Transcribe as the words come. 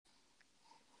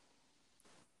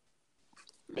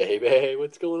Baby,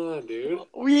 what's going on, dude?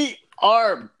 We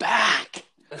are back.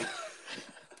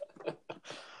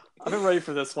 I've been ready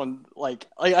for this one.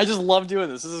 I just love doing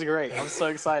this. This is great. I'm so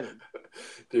excited.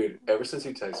 Dude, ever since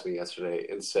you texted me yesterday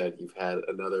and said you've had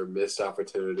another missed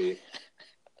opportunity,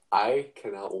 I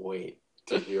cannot wait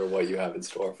to hear what you have in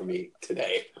store for me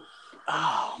today.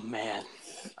 Oh, man.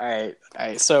 All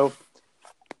right. So,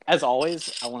 as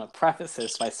always, I want to preface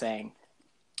this by saying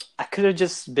I could have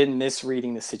just been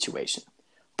misreading the situation,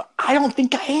 but I don't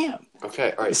think I am.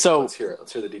 Okay, all right. So let's hear it.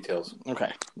 Let's hear the details.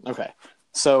 Okay.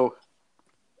 So,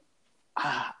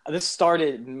 this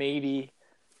started maybe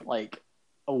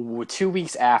 2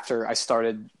 weeks after I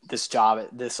started this job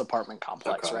at this apartment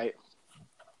complex, Okay. right?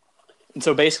 And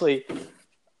so basically,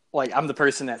 I'm the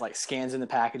person that scans in the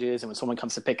packages, and when someone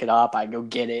comes to pick it up, I go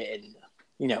get it and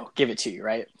give it to you,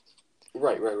 right?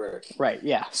 Right.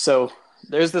 Yeah. So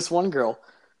there's this one girl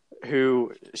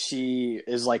who she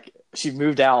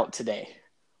moved out today,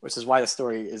 which is why the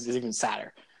story is even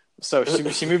sadder. So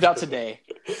she moved out today,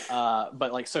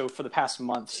 but so for the past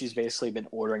month, she's basically been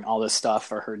ordering all this stuff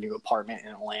for her new apartment in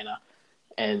Atlanta,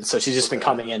 and so she's just been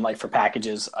coming in for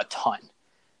packages a ton.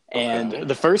 And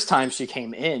the first time she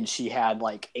came in, she had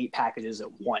 8 packages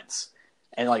at once,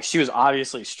 and she was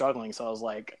obviously struggling. So I was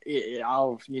like,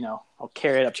 I'll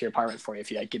carry it up to your apartment for you if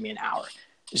you give me an hour.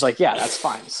 She's like, yeah, that's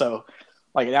fine. So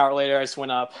an hour later, I just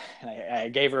went up and I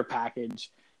gave her a package.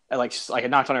 I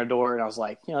knocked on her door and I was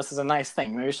like, this is a nice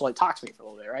thing. Maybe she'll talk to me for a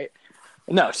little bit, right?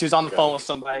 No, she was on the phone with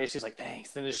somebody. She's like,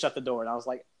 thanks. Then just shut the door. And I was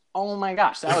like, oh my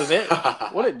gosh, that was it?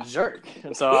 What a jerk.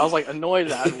 And so I was annoyed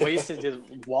that I'd wasted just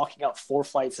walking up 4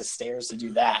 flights of stairs to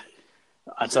do that.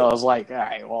 And so I was like, all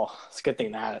right, well, it's a good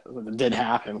thing that did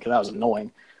happen because that was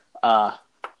annoying. And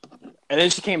then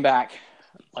she came back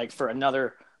for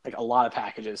another, a lot of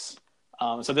packages.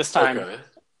 So this time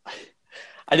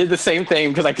I did the same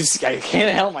thing because I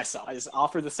can't help myself. I just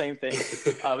offered the same thing.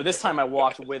 But this time I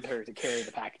walked with her to carry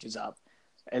the packages up.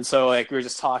 And so we were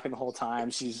just talking the whole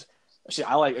time. She's just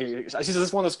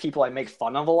one of those people I make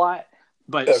fun of a lot.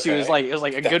 But she was it was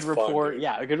a good rapport. Fun,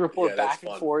 yeah, a good rapport back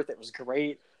and forth. It was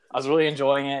great. I was really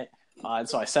enjoying it. And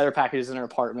so I set her packages in her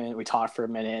apartment. We talked for a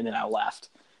minute and then I left.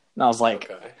 And I was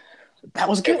like, that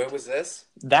was good. And when was this?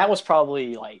 That was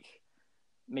probably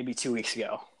maybe 2 weeks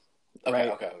ago. Right?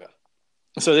 Okay.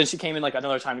 So then she came in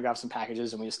another time to grab some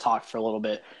packages, and we just talked for a little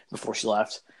bit before she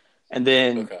left. And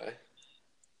then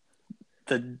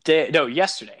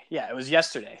yesterday. Yeah, it was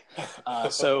yesterday.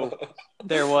 So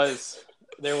there was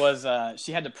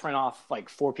she had to print off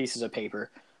 4 pieces of paper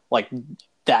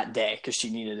that day because she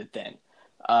needed it then.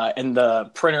 And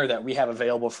the printer that we have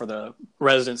available for the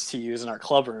residents to use in our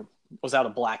club room was out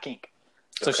of black ink.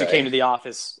 So she came to the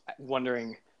office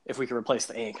wondering if we could replace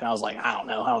the ink, and I was like, I don't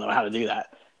know how to do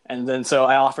that. And then so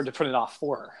I offered to print it off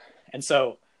for her. And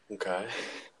so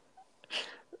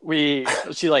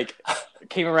she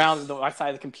came around the side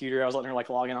of the computer. I was letting her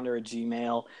log in onto her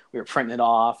Gmail. We were printing it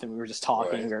off and we were just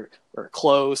talking. We were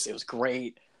close. It was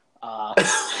great.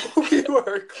 We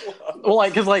were close. Well,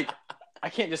 because I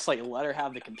can't just let her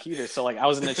have the computer. So I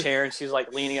was in the chair and she was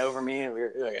leaning over me and we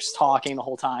were just talking the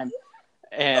whole time.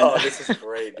 And this is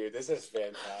great, dude. This is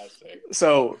fantastic.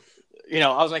 So,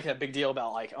 I was making a big deal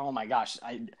about oh my gosh,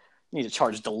 I need to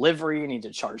charge delivery, I need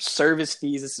to charge service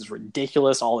fees. This is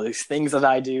ridiculous. All of these things that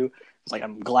I do. It's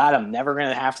I'm glad I'm never going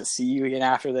to have to see you again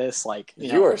after this.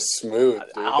 You are smooth,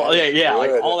 dude. All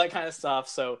that kind of stuff.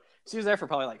 So she was there for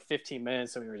probably 15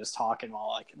 minutes and we were just talking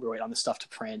while we were waiting on the stuff to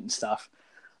print and stuff.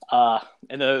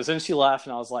 And then she left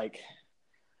and I was like,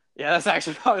 yeah, that's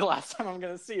actually probably the last time I'm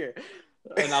going to see her.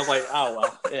 And I was like, oh,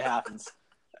 well, it happens.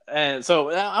 And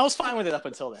so I was fine with it up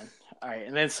until then. All right.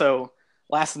 And then so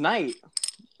last night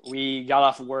we got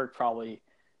off work probably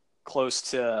close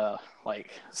to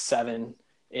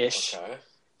 7-ish. Okay.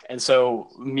 And so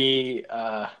me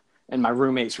and my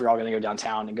roommates, we were all going to go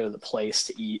downtown and go to the place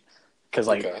to eat because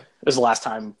it was the last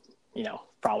time,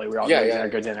 probably we were all going to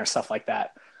go dinner, stuff like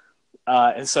that.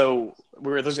 And so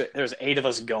there was 8 of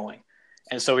us going.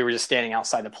 And so we were just standing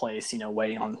outside the place,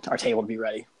 waiting on our table to be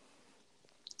ready.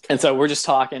 And so we're just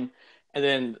talking. And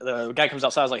then the guy comes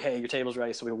outside. I was like, hey, your table's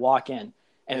ready. So we walk in.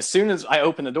 And as soon as I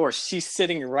open the door, she's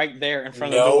sitting right there in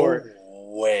front of the door.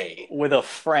 No way. With a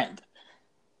friend.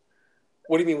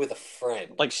 What do you mean with a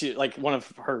friend? She one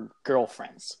of her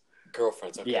girlfriends.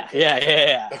 Girlfriends, okay.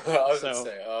 Yeah. I was going to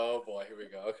say, oh boy, here we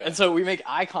go. Okay. And so we make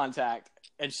eye contact.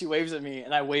 And she waves at me.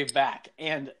 And I wave back.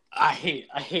 And I hate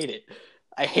it.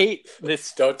 I hate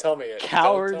this. Don't tell me it.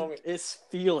 Cowardice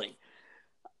feeling.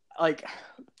 I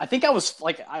think I was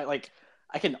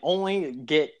I can only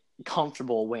get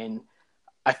comfortable when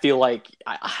I feel I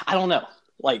don't know.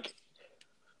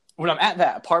 when I'm at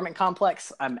that apartment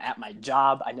complex, I'm at my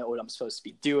job. I know what I'm supposed to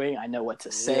be doing. I know what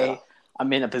to say. Yeah.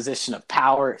 I'm in a position of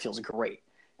power. It feels great.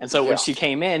 And so when Yeah. she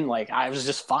came in, like, I was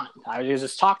just fine. I would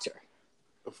just talk to her.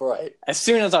 Right. As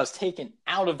soon as I was taken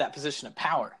out of that position of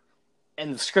power,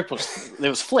 and the script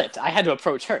was flipped, I had to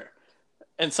approach her.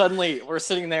 And suddenly we're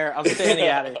sitting there. I'm standing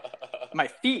at her. My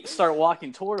feet start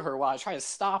walking toward her while I try to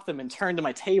stop them and turn to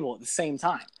my table at the same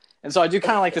time. And so I do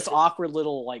kind of like this awkward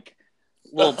little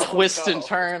twist and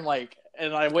turn, like,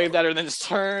 and I waved at her and then just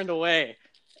turned away.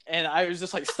 And I was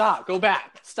just like, stop, go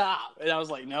back, stop. And I was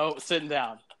like, no, sitting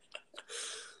down.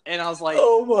 And I was like,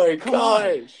 oh my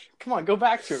gosh. Come on, go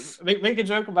back to her. Make a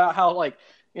joke about how, like,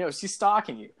 she's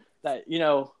stalking you. That,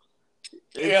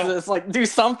 it's like, do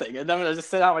something. And then I just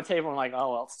sit at my table and I'm like,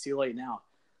 oh, well, it's too late now.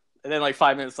 And then, like,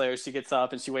 5 minutes later, she gets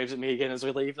up and she waves at me again as we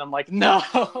leave. And I'm like, no.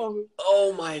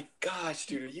 Oh, my gosh,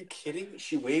 dude. Are you kidding?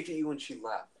 She waved at you when she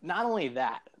left. Not only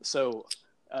that. So,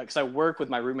 because I work with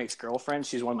my roommate's girlfriend.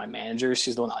 She's one of my managers.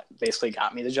 She's the one that basically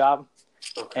got me the job.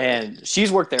 Okay. And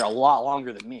she's worked there a lot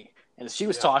longer than me. And she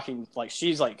was talking, like,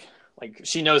 she's like,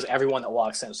 she knows everyone that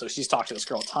walks in. So she's talked to this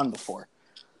girl a ton before.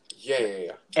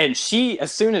 Yeah. And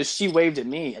as soon as she waved at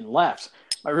me and left,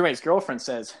 my roommate's girlfriend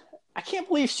says, I can't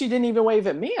believe she didn't even wave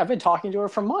at me. I've been talking to her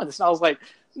for months. And I was like,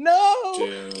 no,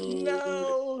 dude.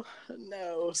 No.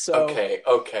 So Okay.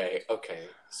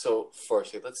 So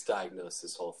firstly, let's diagnose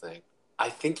this whole thing. I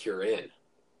think you're in.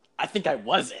 I think I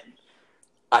was in.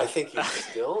 I think you're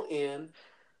still in.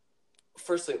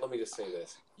 Firstly, let me just say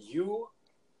this. You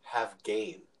have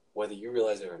game, whether you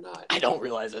realize it or not. I don't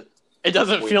realize it. It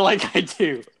doesn't feel like I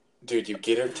do. Dude, you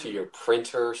get her to your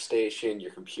printer station, your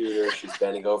computer, she's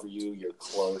bending over you, you're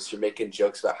close, you're making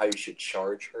jokes about how you should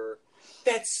charge her.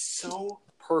 That's so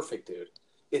perfect, dude.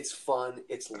 It's fun,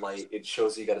 it's light, it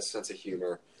shows you got a sense of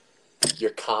humor.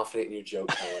 You're confident in your joke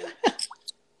telling.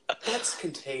 That's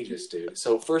contagious, dude.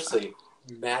 So firstly,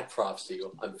 mad props to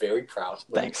you. I'm very proud.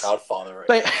 Thanks. I'm a proud father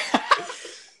right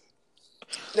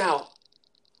now.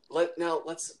 Now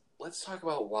let's talk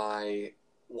about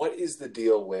what is the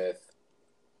deal with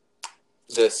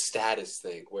the status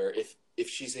thing, where if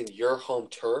she's in your home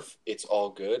turf, it's all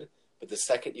good, but the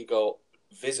second you go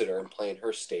visit her and play in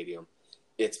her stadium,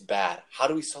 it's bad. How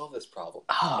do we solve this problem?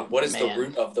 And what is the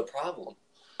root of the problem?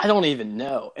 I don't even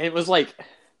know. It was like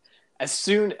as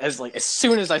soon as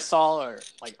I saw her,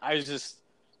 like I was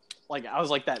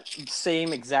like that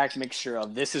same exact mixture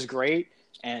of this is great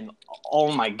and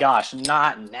oh my gosh,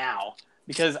 not now,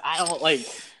 because I don't like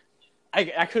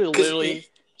I could have literally.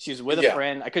 She was with a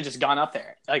friend. I could have just gone up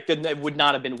there. Like, then it would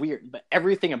not have been weird. But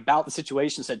everything about the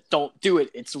situation said, don't do it.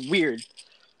 It's weird.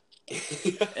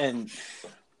 And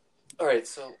all right,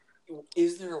 so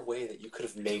is there a way that you could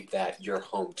have made that your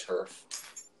home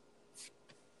turf?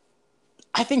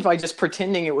 I think by just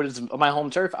pretending it was my home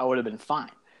turf, I would have been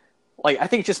fine. Like, I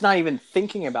think just not even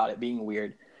thinking about it being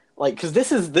weird. Like, because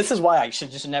this is why I should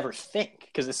just never think.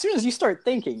 Because as soon as you start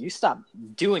thinking, you stop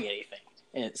doing anything.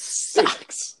 And it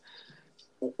sucks.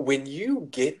 When you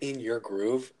get in your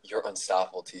groove, you're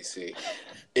unstoppable, TC.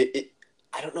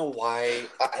 I don't know why.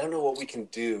 I don't know what we can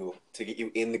do to get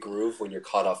you in the groove when you're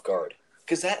caught off guard.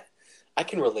 Because I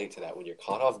can relate to that when you're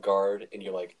caught off guard and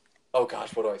you're like, oh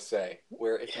gosh, what do I say?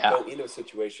 Where if you go into a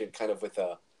situation kind of with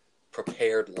a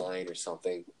prepared line or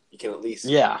something, you can at least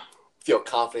feel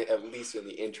confident, at least in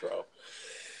the intro.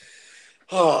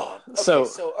 Oh, okay,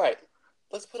 so all right,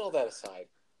 let's put all that aside.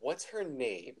 What's her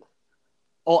name?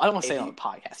 Oh, I don't want to say it on the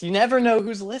podcast. You never know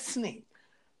who's listening.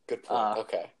 Good point.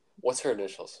 Okay. What's her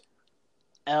initials?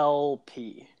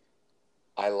 LP.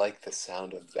 I like the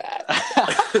sound of that.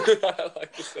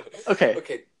 Okay.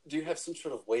 Okay. Do you have some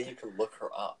sort of way you can look her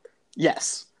up?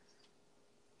 Yes.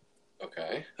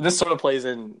 Okay. This sort of plays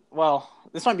in. Well,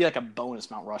 this might be like a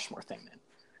bonus Mount Rushmore thing then,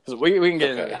 because we can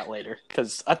get into that later.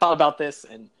 Because I thought about this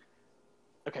and.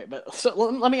 Okay, but so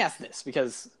let me ask this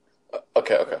because.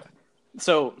 Okay.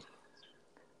 So.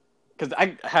 Because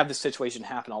I have this situation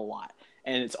happen a lot,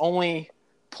 and it's only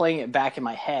playing it back in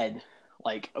my head,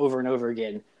 like over and over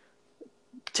again,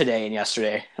 today and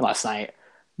yesterday and last night,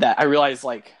 that I realized,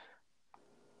 like,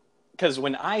 so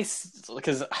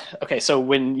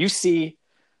when you see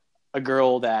a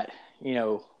girl that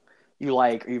you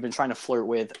like or you've been trying to flirt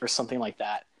with or something like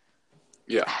that,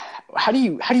 how do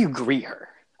you greet her?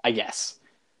 I guess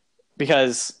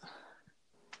because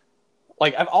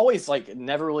like I've always like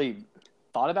never really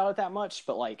thought about it that much,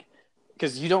 but like,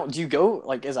 because do you go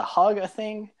like, is a hug a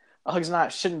thing? A hug's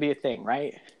shouldn't be a thing,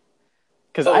 right?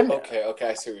 Because okay,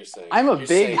 I see what you're saying. I'm a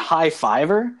big high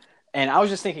fiver, and I was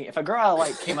just thinking if a girl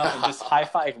like came up and just high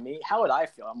fived me, how would I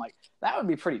feel? I'm like, that would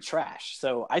be pretty trash.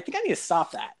 So I think I need to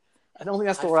stop that. I don't think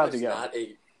that's the route to go.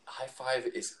 high five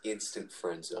is instant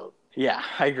friend zone. Yeah,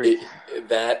 I agree.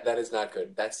 That is not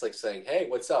good. That's like saying, "Hey,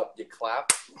 what's up?" You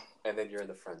clap, and then you're in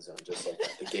the friend zone, just like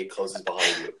that. The gate closes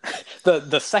behind you.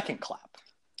 The second clap.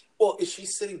 Well, is she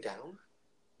sitting down?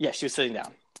 Yeah, she was sitting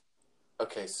down.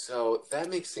 Okay, so that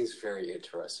makes things very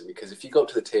interesting because if you go up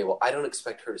to the table, I don't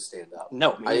expect her to stand up.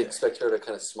 No, I expect her to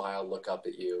kind of smile, look up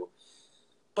at you.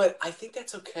 But I think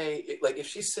that's okay. Like, if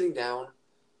she's sitting down,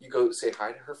 you go say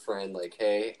hi to her friend, like,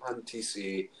 "Hey, I'm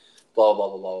TC, blah, blah,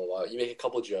 blah, blah, blah, blah." You make a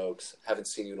couple jokes. Haven't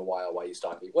seen you in a while. Why you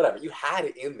stalking me? Whatever. You had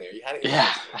it in there. You had it in there.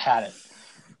 Yeah, I had it.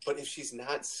 But if she's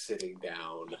not sitting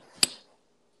down,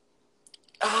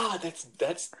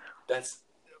 that's.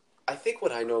 I think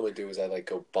what I normally do is I like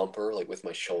go bump her like with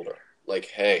my shoulder, like,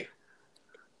 "Hey,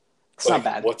 It's not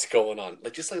bad. What's going on?"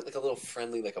 Like just like a little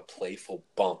friendly, like a playful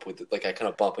bump with like I kind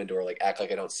of bump into her, like act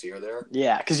like I don't see her there.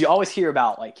 Yeah, because you always hear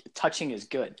about like touching is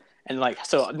good, and like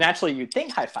so naturally you'd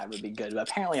think high five would be good, but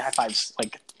apparently high five's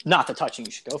like not the touching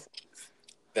you should go for.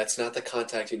 That's not the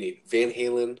contact you need. Van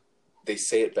Halen, they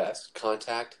say it best.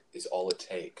 Contact is all it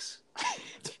takes.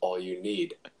 It's all you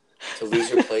need to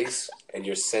lose your place and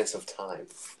your sense of time.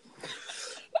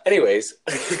 Anyways.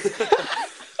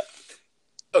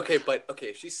 Okay,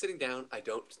 if she's sitting down, I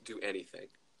don't do anything.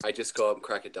 I just go up and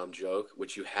crack a dumb joke,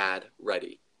 which you had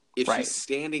ready. If she's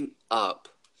standing up,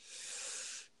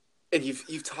 and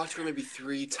you've talked to her maybe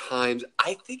 3 times,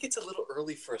 I think it's a little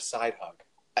early for a side hug.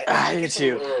 I do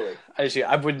too.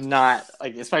 I would not,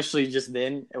 like, especially just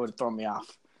then, it would throw me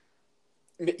off.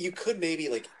 You could maybe,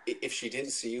 like, if she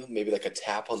didn't see you, maybe like a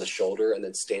tap on the shoulder and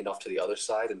then stand off to the other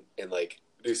side and like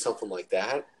do something like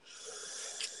that.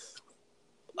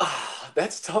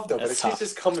 That's tough though. But if she's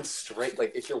just coming straight,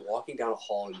 like if you're walking down a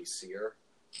hall and you see her,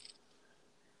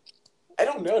 I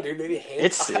don't know, dude. Maybe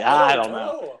hands. I don't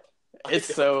know.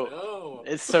 It's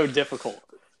so difficult.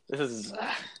 This is all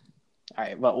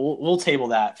right, but we'll table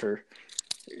that for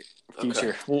future.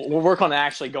 Okay. We'll work on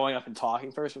actually going up and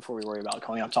talking first before we worry about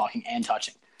going up, talking, and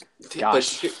touching.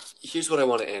 Gosh. But here's what I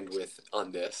want to end with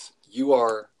on this. You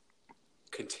are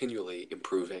continually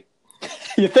improving.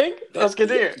 You think? That's good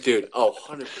to hear. Dude,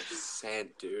 100%,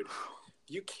 dude. Are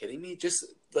you kidding me? Just,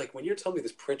 like, when you're telling me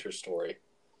this printer story,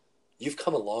 you've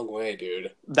come a long way,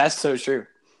 dude. That's so true.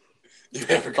 You've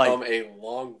ever come a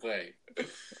long way.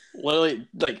 Literally,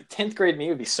 like, 10th grade me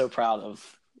would be so proud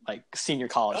of, like, senior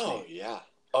college.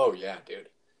 Oh, yeah, dude.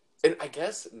 And I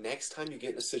guess next time you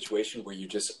get in a situation where you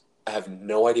just have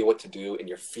no idea what to do and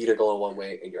your feet are going one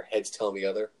way and your head's telling the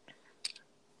other,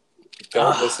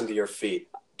 don't listen to your feet.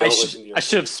 I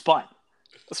should have spun.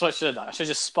 That's what I should have done. I should have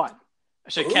just spun. I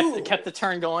should have kept the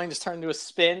turn going, just turned into a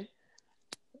spin.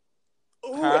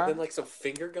 Ooh, and then like some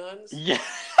finger guns? Yeah.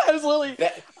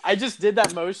 I just did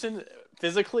that motion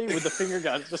physically with the finger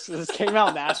guns. Just came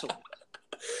out naturally.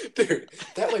 Dude,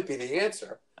 that might be the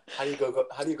answer. How do you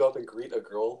go up and greet a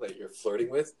girl that you're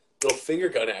flirting with? Little finger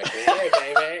gun action. Hey,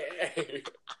 baby.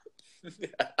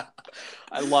 Yeah.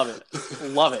 I love it.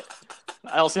 Love it.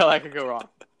 I don't see how that could go wrong.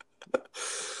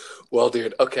 Well,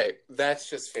 dude, okay, that's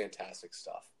just fantastic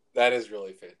stuff. That is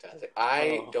really fantastic.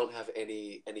 I don't have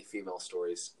any female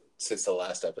stories since the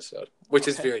last episode, which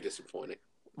is very disappointing.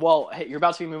 Well, hey, you're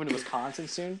about to be moving to Wisconsin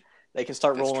soon. They can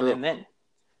start rolling in then.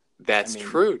 That's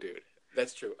true, dude.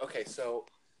 That's true. Okay, so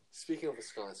speaking of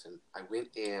Wisconsin, I went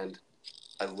and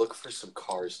I looked for some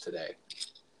cars today.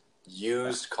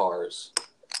 Used cars.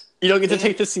 You don't get to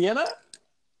take the Sienna?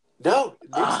 No,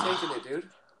 Nick's taking it, dude.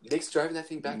 Nick's driving that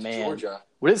thing back to Georgia.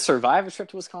 Would it survive a trip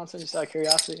to Wisconsin, just out of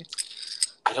curiosity?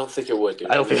 I don't think it would, dude.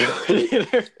 I don't think it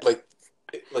would either.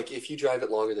 Like if you drive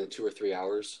it longer than 2 or 3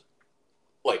 hours,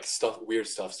 like weird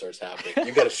stuff starts happening.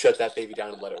 You got to shut that baby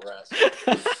down and let it rest.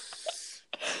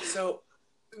 So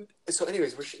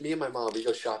anyways, me and my mom, we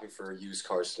go shopping for used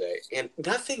cars today, and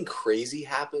nothing crazy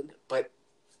happened, but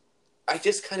I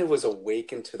just kind of was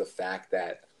awakened to the fact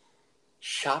that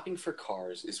shopping for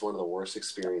cars is one of the worst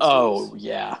experiences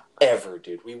ever,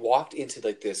 dude. We walked into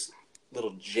like this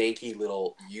little janky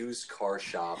little used car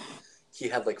shop. He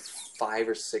had like 5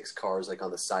 or 6 cars like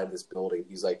on the side of this building.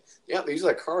 He's like, "Yeah, these are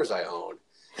the cars I own."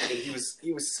 And he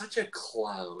was such a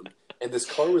clown. And this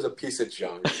car was a piece of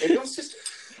junk. And it was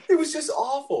just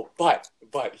awful. But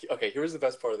okay, here's the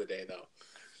best part of the day though.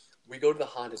 We go to the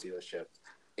Honda dealership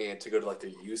and to go to like their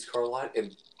used car lot.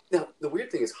 And now the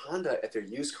weird thing is Honda at their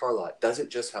used car lot doesn't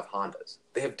just have Hondas.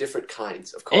 They have different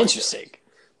kinds of cars. Interesting.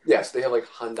 Yes, they have like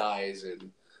Hyundais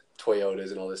and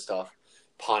Toyotas and all this stuff,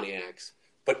 Pontiacs.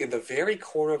 But in the very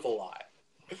corner of the lot,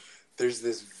 there's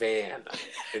this van,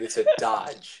 and it's a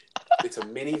Dodge. It's a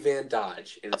minivan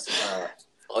Dodge, and it's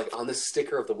like on the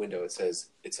sticker of the window it says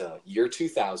it's a year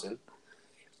 2000,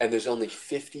 and there's only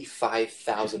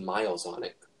 55,000 miles on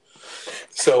it.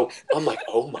 So I'm like,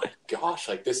 oh my gosh,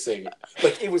 like this thing,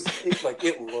 like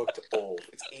it looked old.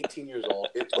 It's 18 years old.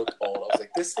 It looked old. I was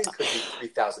like, this thing could be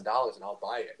 $3,000 and I'll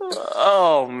buy it.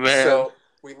 Oh man. So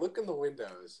we look in the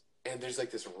windows and there's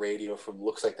like this radio from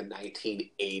looks like the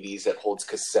 1980s that holds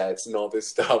cassettes and all this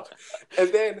stuff.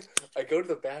 And then I go to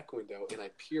the back window and I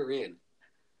peer in.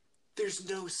 There's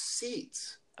no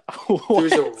seats.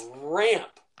 There's a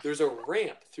ramp. There's a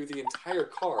ramp through the entire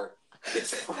car.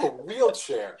 It's for a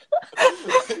wheelchair.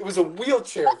 It was a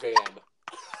wheelchair van.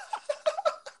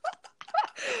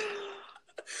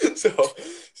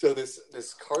 So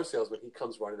this car salesman, he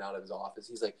comes running out of his office.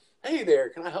 He's like, "Hey there,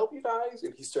 can I help you guys?"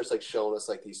 And he starts like showing us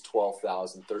like these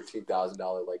 $12,000,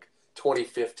 $13,000 like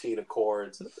 2015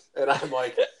 Accords, and I'm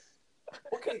like,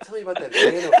 "What can you tell me about that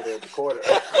van over there in the corner?"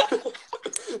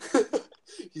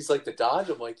 He's like, "The Dodge?"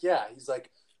 I'm like, "Yeah." He's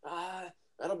like,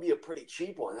 "That'll be a pretty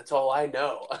cheap one. That's all I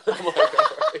know." I'm like,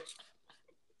 all right.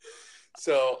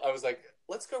 So I was like,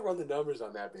 let's go run the numbers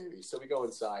on that baby. So we go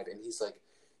inside, and he's like,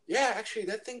 yeah, actually,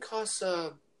 that thing costs,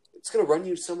 it's going to run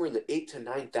you somewhere in the $8,000 to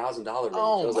 $9,000 range.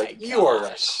 Oh, I was like, my you are a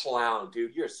gosh. clown,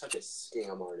 dude. You're such a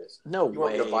scam artist. No You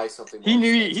want way. me to buy something He more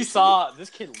knew. expensive He to saw this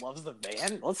kid loves the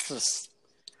van. Let's just.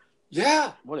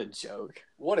 Yeah. What a joke.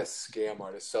 What a scam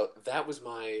artist. So that was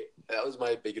my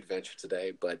big adventure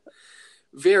today, but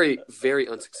very, very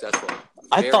unsuccessful.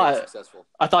 I Very thought- unsuccessful.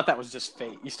 I thought that was just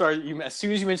fate. As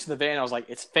soon as you mentioned the van, I was like,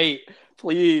 it's fate,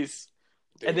 please.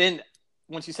 Dude. And then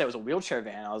once you said it was a wheelchair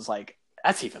van, I was like,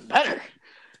 that's even better.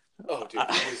 Oh, dude,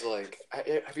 it was like,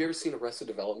 have you ever seen Arrested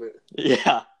Development?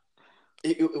 Yeah.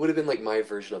 It would have been like my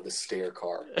version of the stair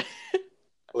car.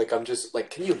 Like, I'm just, like,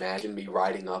 can you imagine me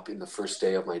riding up in the first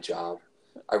day of my job?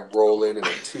 I roll in a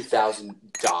 2000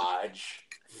 Dodge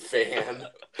van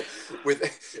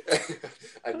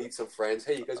I meet some friends.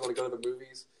 Hey, you guys want to go to the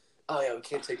movies? Oh, yeah, we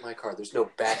can't take my car. There's no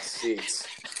back seats.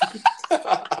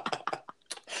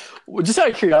 Well, just out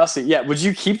of curiosity, yeah, would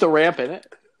you keep the ramp in it?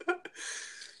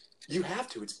 You have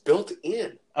to. It's built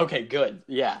in. Okay, good.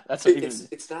 Yeah, that's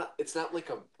It's not like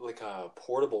a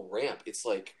portable ramp. It's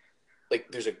like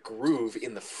there's a groove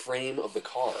in the frame of the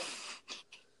car.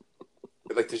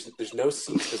 Like there's no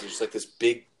seats because there's like this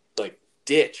big like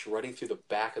ditch running through the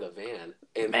back of the van,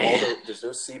 and there's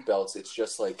no seat belts. It's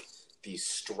just like these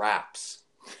straps.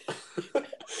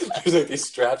 There's like these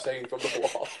straps hanging from the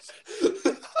walls.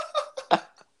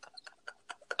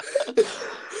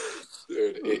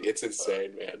 Dude, it's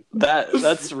insane, man.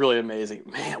 That's really amazing,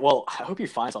 man. Well, I hope you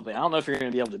find something. I don't know if you're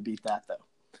going to be able to beat that though.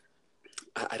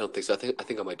 I don't think so. I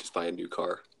think I might just buy a new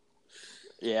car.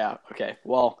 Yeah. Okay.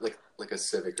 Well, like a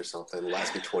Civic or something.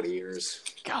 Last me 20 years.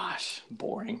 gosh,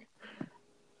 boring.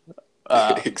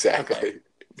 Exactly. Okay.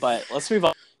 But let's move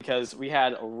on because we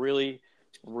had a really,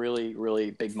 really,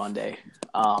 really big Monday.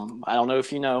 I don't know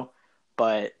if you know,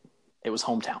 but it was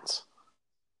hometowns.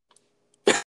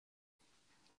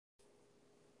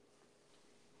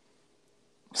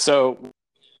 So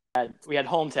we had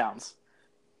hometowns,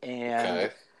 and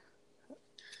Okay.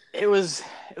 it was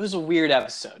a weird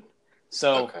episode.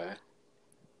 So Okay.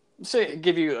 to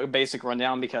give you a basic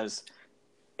rundown because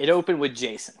it opened with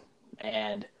Jason,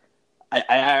 and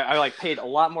I like paid a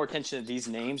lot more attention to these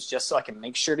names just so I can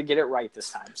make sure to get it right this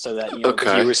time, so that the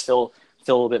Okay. viewers feel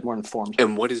a little bit more informed.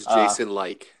 And what is Jason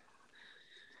like?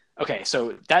 Okay,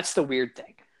 so that's the weird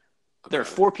thing. There are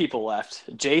Okay. 4 people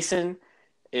left. Jason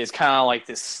is kind of like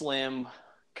this slim,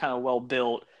 kind of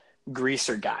well-built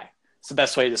greaser guy. It's the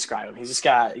best way to describe him. He's just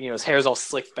got, his hair's all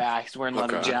slicked back. He's wearing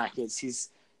leather Okay. jackets. He's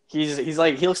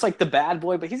like, he looks like the bad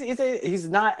boy, but he's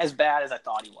not as bad as I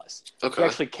thought he was. He Okay.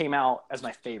 actually came out as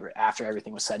my favorite after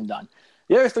everything was said and done.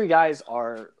 The other 3 guys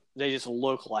they just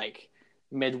look like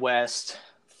Midwest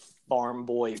farm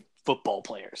boy football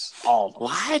players. All of them.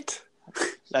 What?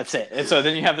 That's it. And so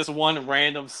then you have this one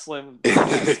random slim,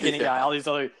 skinny Yeah. guy, all these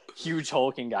other huge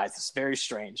hulking guys. It's very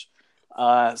strange.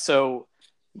 So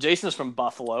Jason is from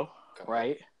Buffalo, Okay.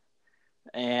 right?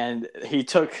 And he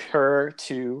took her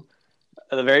to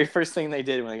the very first thing they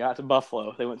did when they got to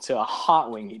Buffalo. They went to a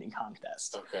hot wing eating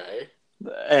contest. Okay.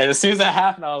 And as soon as that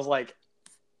happened, I was like,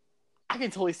 I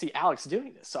can totally see Alex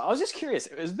doing this. So I was just curious,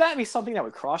 would that be something that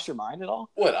would cross your mind at all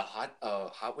What, a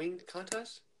hot wing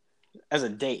contest? as a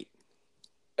date?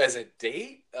 As a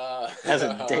date? As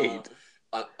a date.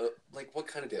 Like what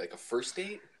kind of date? Like a first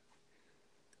date?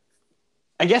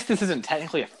 I guess this isn't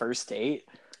technically a first date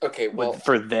Okay, well,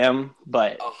 for them,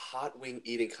 but a hot wing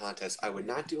eating contest I would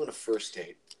not do on a first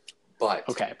date. But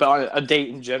okay. But on a date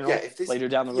in general, later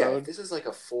down the if road. this is like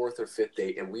a 4th or 5th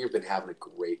date and we've been having a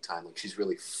great time, like she's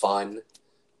really fun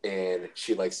and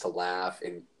she likes to laugh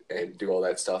and and do all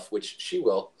that stuff, which she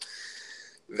will,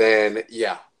 then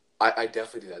yeah, I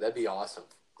definitely do that. That'd be awesome.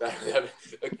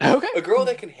 Okay. A girl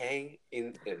that can hang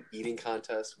in an eating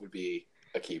contest would be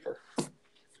a keeper.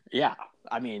 Yeah,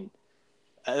 I mean,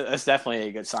 that's definitely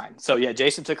a good sign. So yeah,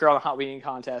 Jason took her on a hot eating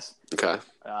contest. Okay.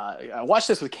 I watched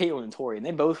this with Caitlin and Tori, and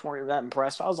they both weren't that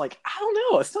impressed. I was like, I don't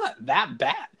know, it's not that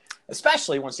bad,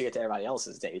 especially once you get to everybody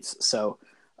else's dates. So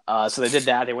they did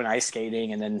that. They went ice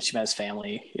skating, and then she met his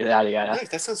family. Yada yada. Nice.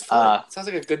 That sounds fun. Sounds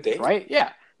like a good date, right?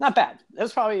 Yeah, not bad. That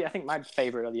was probably, I think, my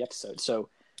favorite of the episode. So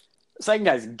the second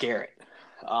guy's Garrett.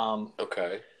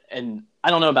 Okay. And I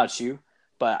don't know about you,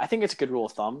 but I think it's a good rule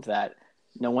of thumb that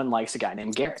no one likes a guy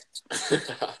named Garrett.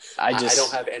 I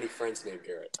don't have any friends named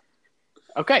Garrett.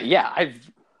 Okay, yeah, I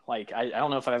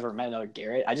don't know if I've ever met another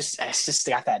Garrett. It's just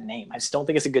got that name. I just don't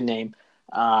think it's a good name.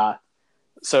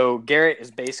 So Garrett is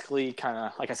basically kind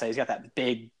of, like I said, he's got that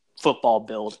big football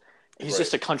build. He's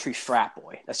just a country frat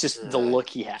boy. That's just the look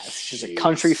he has. He's a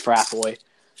country frat boy.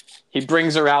 He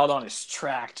brings her out on his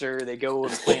tractor. They go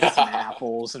and plant some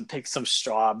apples and pick some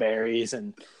strawberries,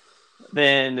 and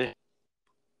then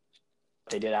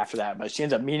they did after that. But she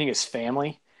ends up meeting his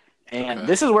family, and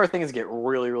this is where things get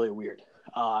really, really weird.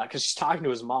 Because she's talking to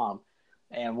his mom,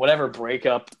 and whatever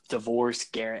breakup, divorce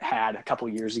Garrett had a couple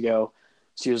years ago,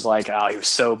 she was like, "Oh, he was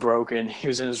so broken. He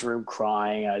was in his room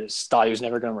crying. I just thought he was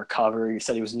never going to recover. He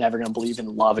said he was never going to believe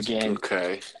in love again."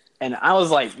 Okay. And I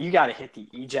was like, "You got to hit the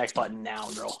eject button now,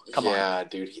 girl. Come on." Yeah,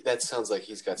 dude. That sounds like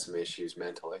he's got some issues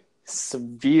mentally.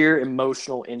 Severe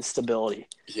emotional instability.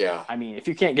 Yeah. I mean, if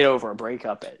you can't get over a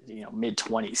breakup at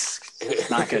mid-20s, it's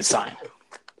not a good sign.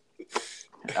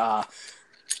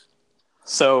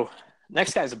 So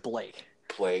next guy's Blake.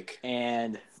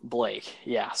 And Blake,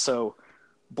 yeah. So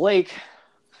Blake,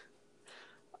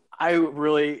 I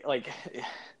really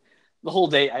the whole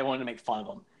day I wanted to make fun of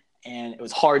him. And it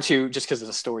was hard to, just because of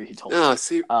the story he told. No,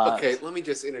 see, okay, let me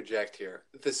just interject here.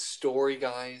 The story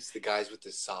guys, the guys with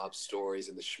the sob stories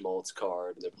and the schmaltz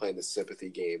card, and they're playing the sympathy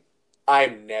game,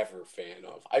 I'm never a fan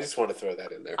of. I just want to throw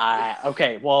that in there.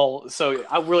 Okay, well, so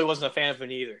I really wasn't a fan of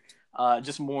it either.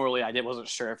 Just morally, wasn't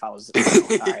sure if I was.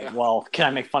 All right, well, can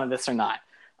I make fun of this or not?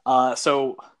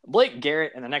 So Blake,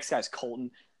 Garrett, and the next guy's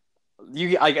Colton.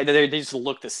 They just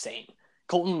look the same.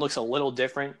 Colton looks a little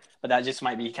different, but that just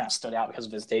might be kind of stood out because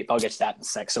of his date. But I'll get to that in a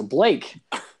sec. So Blake,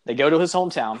 they go to his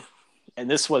hometown, and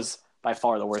this was by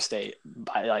far the worst date,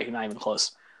 not even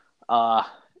close.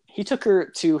 He took her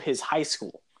to his high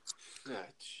school.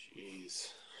 Jeez.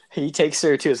 He takes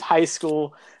her to his high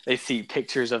school. They see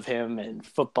pictures of him in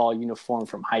football uniform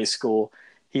from high school.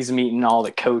 He's meeting all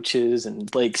the coaches and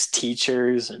Blake's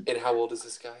teachers. And how old is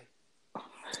this guy?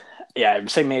 Yeah,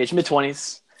 same age,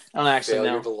 mid-20s. I don't actually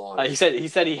know. He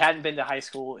said he hadn't been to high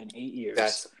school in 8 years.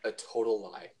 That's a total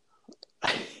lie.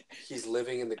 He's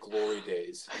living in the glory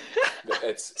days.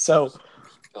 That's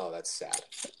sad.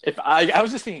 If I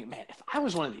was just thinking, man, if I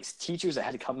was one of these teachers that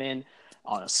had to come in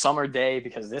on a summer day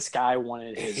because this guy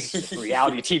wanted his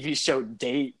reality TV show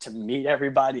date to meet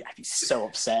everybody, I'd be so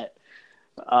upset.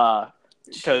 So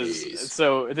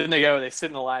then they sit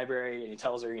in the library and he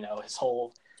tells her, his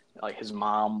whole, his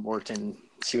mom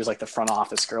she was the front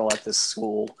office girl at this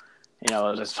school.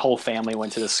 His whole family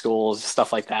went to the schools,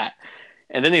 stuff like that.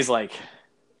 And then he's like,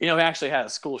 we actually had a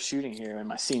school shooting here in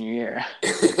my senior year.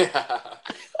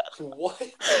 What?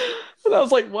 And I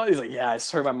was like, what? He's like, yeah, I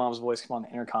just heard my mom's voice come on the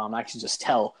intercom. I could just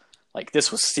tell,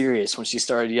 this was serious when she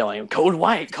started yelling, "Code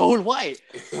white, code white."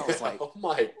 And I was like, oh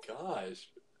my gosh.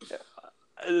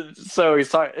 So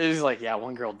he's like, yeah,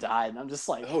 one girl died. And I'm just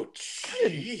like, oh,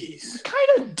 jeez. What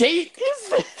kind of date is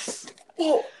this?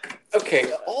 Well,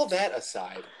 okay, all that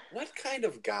aside, what kind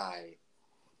of guy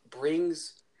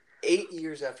brings 8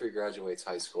 years after he graduates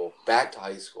high school back to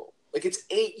high school? It's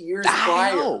 8 years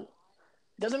prior. Know.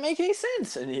 Doesn't make any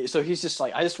sense. And so he's just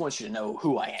like, I just want you to know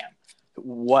who I am,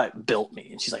 what built me.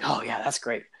 And she's like, oh, yeah, that's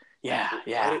great. Yeah.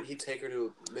 Why didn't he take her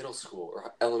to middle school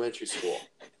or elementary school?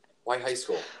 Why high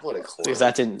school? What a clown. Because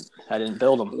that didn't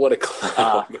build him. What a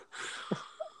clown.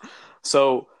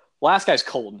 So last guy's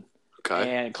Colton.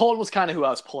 Okay. And Colton was kind of who I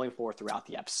was pulling for throughout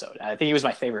the episode. I think he was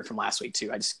my favorite from last week,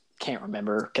 too. I just can't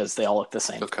remember because they all look the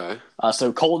same. Okay.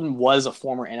 So Colton was a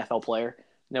former NFL player.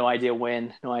 No idea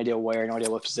when, no idea where, no idea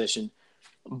what position.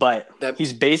 But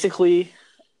he's basically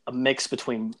a mix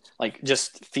between,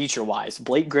 just feature-wise,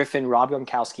 Blake Griffin, Rob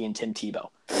Gronkowski, and Tim Tebow.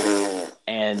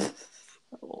 And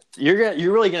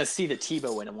you're really going to see the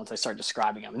Tebow in him once I start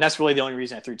describing him. And that's really the only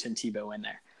reason I threw Tim Tebow in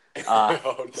there.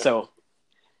 No. So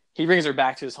he brings her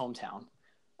back to his hometown.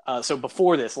 So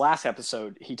before this last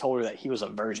episode, he told her that he was a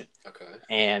virgin. Okay. Okay.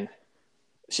 And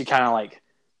And she kind of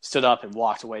stood up and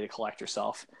walked away to collect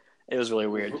herself. And then he was like, "Oh, It was really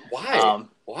weird. Why?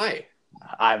 Why?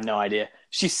 I have no idea.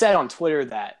 She said on Twitter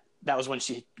that was when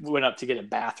she went up to get a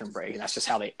bathroom break, and that's just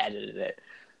how they edited it.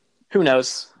 Who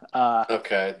knows?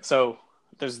 Okay. So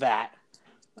there's that.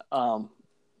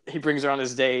 He brings her on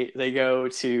his date. They go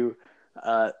to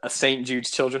a St.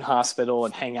 Jude's Children's Hospital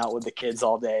and hang out with the kids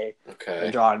all day. Okay.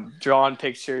 They're drawing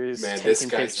pictures, Man, taking this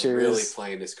guy's pictures. really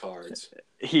playing his cards.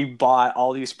 He bought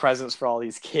all these presents for all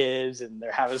these kids, and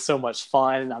they're having so much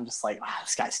fun. And I'm just like, wow,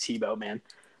 this guy's Tebow, man.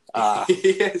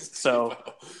 Yes, so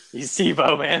Tebow. he's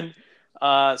Tebow,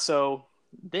 man. So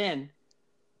then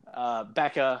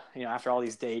Becca, after all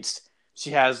these dates,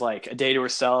 she has like a day to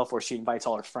herself where she invites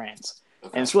all her friends.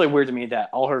 Okay. And it's really weird to me that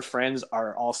all her friends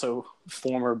are also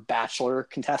former Bachelor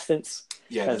contestants.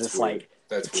 Yeah, because it's weird. Like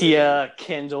that's Tia, weird.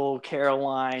 Kendall,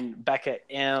 Caroline, Becca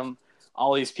M.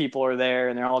 All these people are there,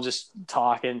 and they're all just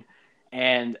talking.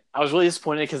 And I was really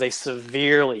disappointed because they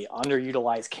severely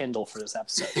underutilized Kendall for this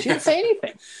episode. She didn't say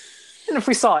anything. And if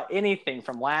we saw anything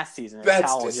from last season, it's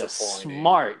how just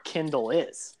smart Kendall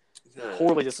is.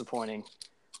 Horribly disappointing.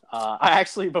 I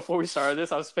actually, before we started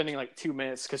this, I was spending like 2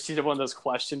 minutes because she did one of those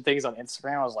question things on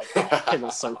Instagram. I was like, oh,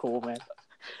 Kendall's so cool, man.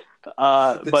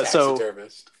 But so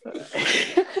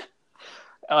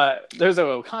there's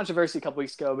a controversy a couple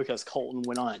weeks ago because Colton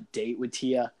went on a date with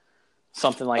Tia,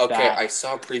 something like that. Okay, I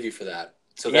saw a preview for that.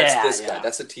 So that's this guy.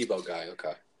 That's the Tebow guy.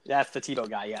 Okay. That's the Tebow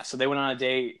guy, yeah. So they went on a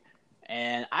date,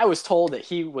 and I was told that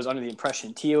he was under the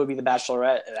impression Tia would be the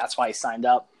Bachelorette, and that's why he signed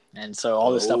up. And so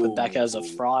all this stuff with Becca is a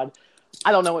fraud.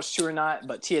 I don't know what's true or not,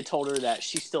 but Tia told her that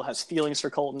she still has feelings for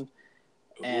Colton.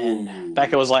 And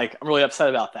Becca was like, I'm really upset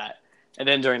about that. And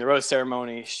then during the rose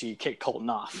ceremony, she kicked Colton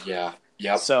off. Yeah.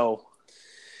 Yep. So.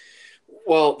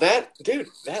 Well, that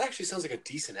actually sounds like a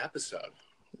decent episode.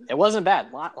 It wasn't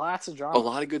bad. Lots of drama. A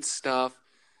lot of good stuff.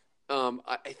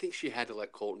 I think she had to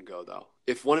let Colton go, though.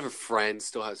 If one of her friends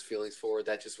still has feelings for her,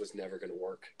 that just was never going to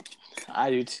work. I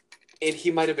do too. And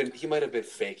he might have been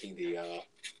faking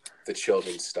the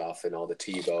children's stuff and all the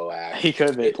Tebow act. He could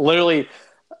have been. Literally,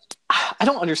 I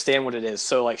don't understand what it is.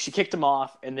 So, like, she kicked him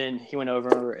off, and then he went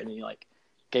over and he, like,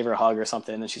 gave her a hug or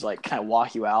something. And then she's like, can I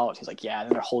walk you out? He's like, yeah. And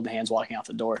then they're holding hands walking out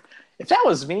the door. If that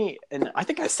was me, and I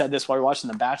think I said this while we were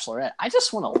watching The Bachelorette, I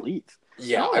just want to leave.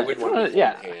 Yeah, I wouldn't want to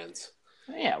hold hands.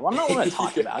 Yeah, well, I'm not going to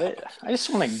talk about it. I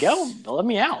just want to go. Let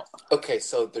me out. Okay,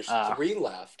 so there's 3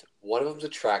 left. One of them's a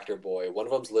tractor boy. One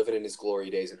of them's living in his glory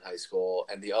days in high school.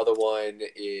 And the other one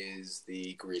is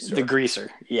the greaser. The greaser,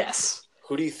 yes.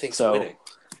 Who do you think's winning?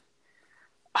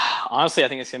 Honestly, I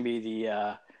think it's going to be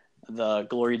the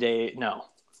glory day. No,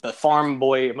 the farm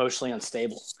boy, emotionally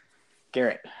unstable.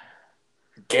 Garrett,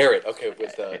 okay.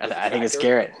 I think it's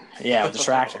Garrett. Yeah, with the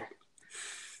tractor.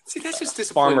 See, that's just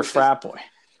disappointing. Farmer frat boy.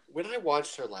 When I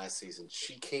watched her last season,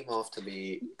 she came off to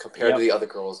me, compared to the other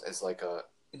girls, as like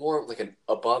more like an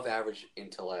above average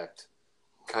intellect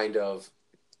kind of,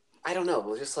 I don't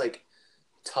know, just like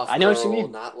tough girl, I know what you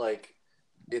mean. Not like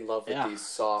in love with these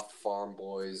soft farm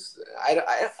boys.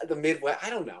 The Midwest, I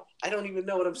don't know. I don't even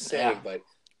know what I'm saying, but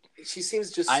she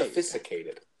seems just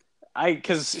sophisticated.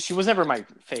 Because she was never my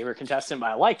favorite contestant, but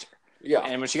I liked her. Yeah.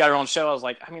 And when she got her own show, I was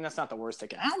like, I mean, that's not the worst thing.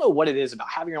 I don't know what it is about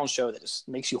having your own show that just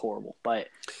makes you horrible, but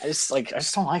I just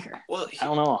don't like her. Well, I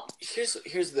don't know.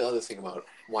 Here's the other thing about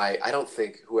why I don't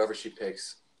think whoever she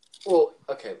picks. Well,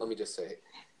 okay, let me just say,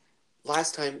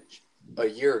 last time, a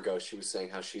year ago, she was saying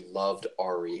how she loved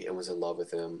Ari and was in love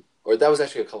with him, or that was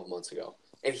actually a couple months ago.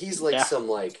 And he's like some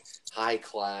like high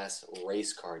class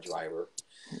race car driver.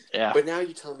 Yeah. But now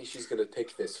you're telling me she's gonna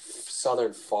pick this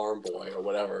southern farm boy or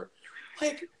whatever,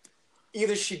 like.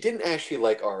 Either she didn't actually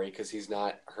like Ari because he's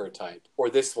not her type, or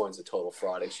this one's a total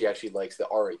fraud and she actually likes the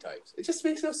Ari types. It just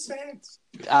makes no sense.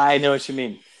 I know what you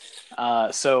mean.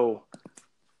 So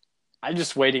I'm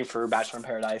just waiting for Bachelor in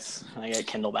Paradise and I get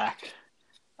Kendall back.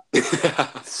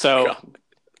 So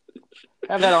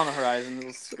have that on the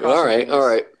horizon. All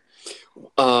right.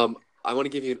 I want to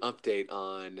give you an update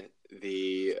on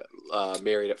the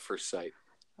Married at First Sight.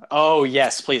 Oh,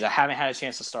 yes, please. I haven't had a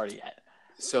chance to start it yet.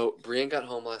 So Brienne got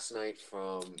home last night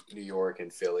from New York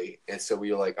and Philly, and so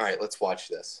we were like, all right, let's watch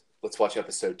this. Let's watch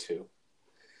episode 2.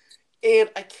 And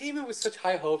I came in with such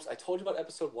high hopes. I told you about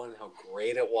episode 1 and how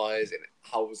great it was and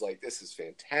how it was like, this is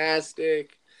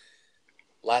fantastic.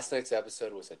 Last night's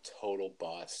episode was a total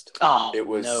bust. Oh, it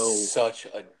was such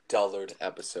a dullard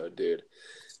episode, dude.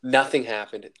 Nothing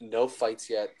happened. No fights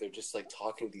yet. They're just like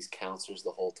talking to these counselors the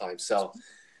whole time. So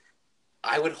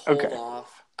I would hold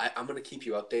off. I'm going to keep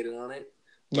you updated on it.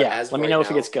 Let me know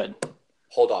if it gets good.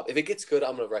 Hold off. If it gets good,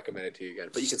 I'm going to recommend it to you again.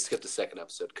 But you can skip the second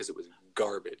episode because it was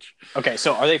garbage. Okay,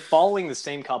 so are they following the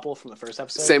same couple from the first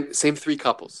episode? Same 3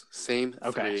 couples. Same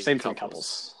 3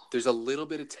 couples. there's a little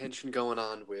bit of tension going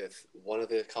on with one of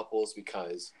the couples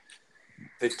because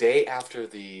the day after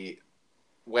the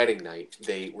wedding night,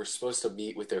 they were supposed to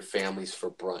meet with their families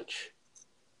for brunch.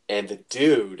 And the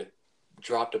dude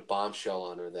dropped a bombshell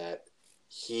on her that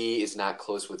he is not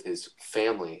close with his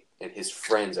family and his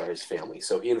friends are his family.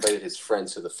 So he invited his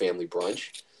friends to the family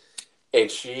brunch. And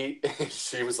she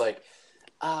was like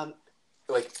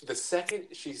the second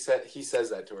he says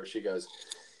that to her, she goes,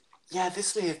 "Yeah,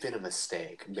 this may have been a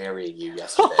mistake marrying you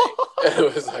yesterday." And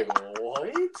it was like,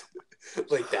 what?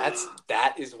 Like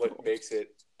that is what makes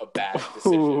it a bad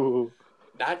decision. Ooh.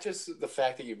 Not just the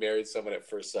fact that you married someone at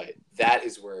first sight. That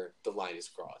is where the line is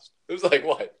crossed. It was like,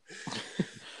 what?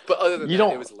 But other than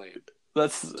that, it was lame.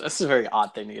 That's a very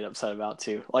odd thing to get upset about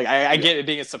too. Like I get it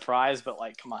being a surprise, but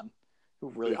like, come on, who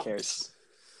really cares?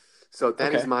 So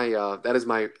that is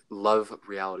my love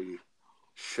reality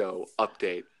show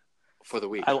update for the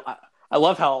week. I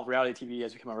love how reality TV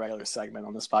has become a regular segment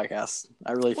on this podcast.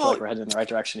 I really feel like we're heading in the right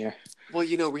direction here. Well,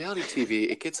 reality TV,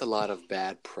 it gets a lot of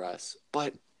bad press,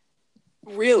 but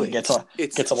really, it gets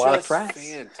a lot of press.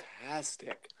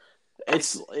 Fantastic.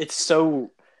 It's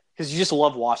so because you just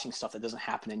love watching stuff that doesn't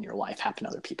happen in your life happen to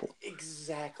other people.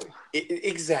 Exactly.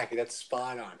 Exactly. That's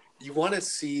spot on. You want to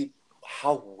see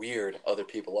how weird other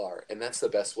people are, and that's the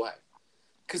best way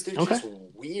because they're just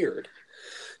weird.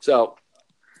 So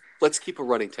let's keep a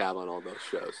running tab on all those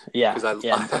shows. Yeah, because I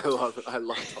love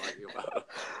talking about them.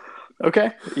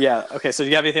 Okay, yeah, okay. So do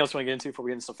you have anything else you want to get into before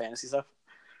we get into some fantasy stuff?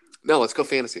 No, let's go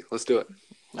fantasy. Let's do it.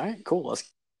 All right, cool.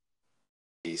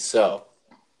 So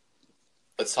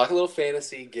let's talk a little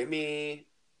fantasy. Give me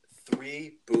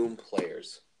 3 boom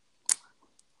players.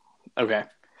 Okay.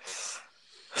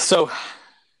 So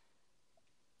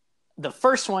the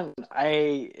first one,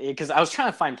 because I was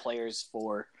trying to find players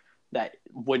for that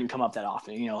wouldn't come up that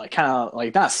often, like kind of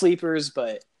like not sleepers,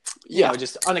 but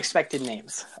just unexpected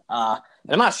names. And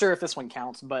I'm not sure if this one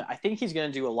counts, but I think he's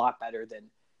going to do a lot better than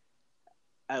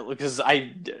because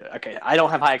I don't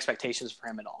have high expectations for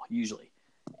him at all usually,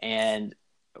 and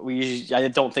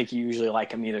I don't think you usually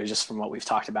like him either, just from what we've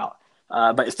talked about.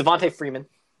 But it's Devontae Freeman.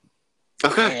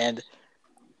 Okay, and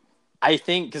I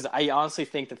honestly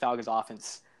think the Falcons'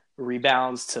 offense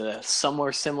rebounds to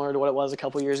somewhere similar to what it was a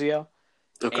couple years ago.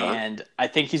 Okay. And I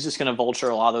think he's just going to vulture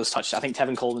a lot of those touchdowns. I think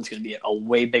Tevin Coleman's going to be a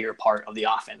way bigger part of the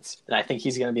offense. And I think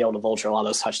he's going to be able to vulture a lot of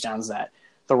those touchdowns that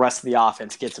the rest of the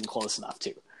offense gets him close enough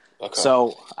to. Okay.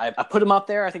 So I put him up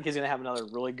there. I think he's going to have another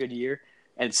really good year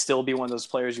and still be one of those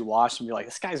players you watch and be like,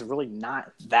 this guy's really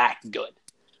not that good.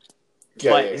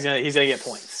 He's going to get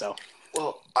points. So.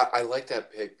 Well, I like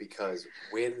that pick because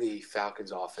when the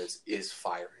Falcons offense is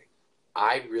firing,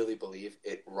 I really believe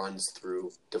it runs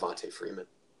through Devontae Freeman.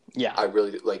 Yeah. I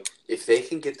really like if they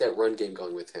can get that run game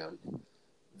going with him,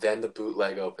 then the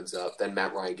bootleg opens up. Then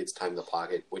Matt Ryan gets time in the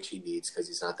pocket, which he needs because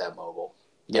he's not that mobile.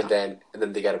 Yeah. And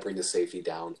then they got to bring the safety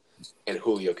down, and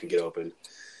Julio can get open.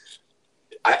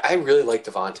 I really like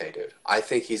Devontae, dude. I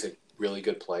think he's a really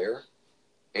good player,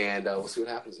 and we'll see what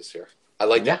happens this year. I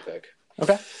like that pick.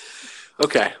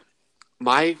 Okay.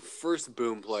 My first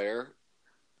boom player,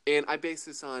 and I base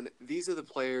this on these are the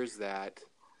players that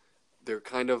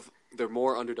they're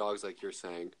more underdogs, like you're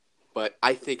saying. But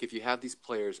I think if you have these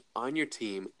players on your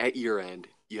team at year end,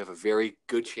 you have a very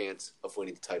good chance of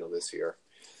winning the title this year.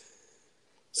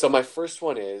 So my first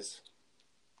one is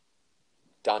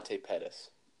Dante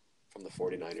Pettis from the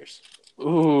 49ers.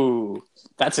 Ooh,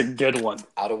 that's a good one.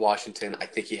 Out of Washington, I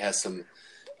think he has some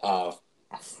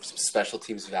special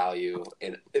teams value.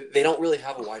 And they don't really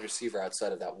have a wide receiver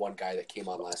outside of that one guy that came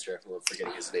on last year. I'm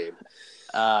forgetting his name.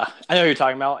 I know who you're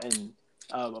talking about, and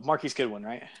Marquise Goodwin,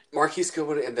 right? Marquise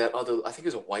Goodwin and that other, I think it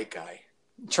was a white guy.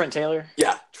 Trent Taylor?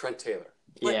 Yeah, Trent Taylor.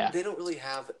 But yeah. They don't really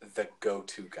have the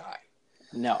go-to guy.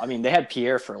 No, I mean, they had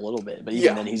Pierre for a little bit, but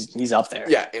even then he's up there.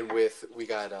 Yeah, and we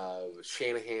got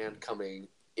Shanahan coming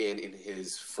in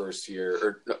his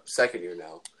second year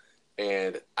now.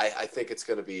 And I think it's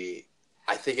going to be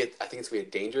I think it's going to be a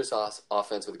dangerous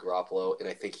offense with Garoppolo, and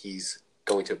I think he's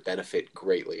going to benefit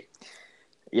greatly.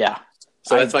 Yeah.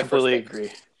 So that's my completely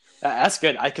agree. That's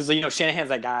good because Shanahan's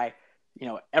that guy.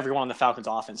 Everyone on the Falcons'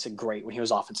 offense did great when he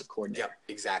was offensive coordinator.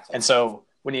 Yeah, exactly. And so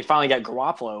when he finally got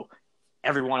Garoppolo,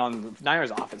 everyone on the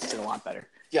Niners' offense did a lot better.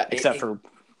 Yeah, except for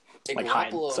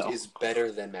Garoppolo Hyde, is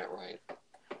better than Matt Ryan.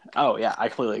 Oh yeah, I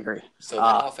completely agree. So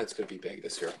that offense could be big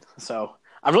this year. So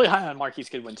I'm really high on Marquise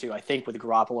Goodwin too. I think with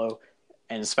Garoppolo,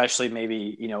 and especially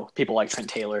maybe people like Trent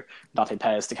Taylor, Dante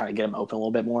Pettis to kind of get him open a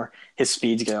little bit more, his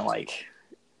speed's gonna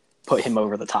put him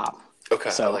over the top.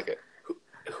 Okay, so I like it.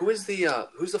 Who's the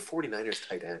 49ers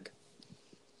tight end?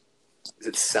 Is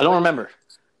it Selleck? I don't remember.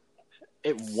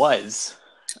 It was.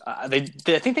 I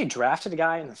think they drafted a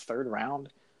guy in the third round.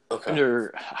 Okay.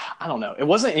 Under, I don't know. It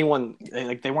wasn't anyone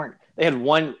they weren't. They had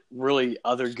one really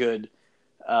other good.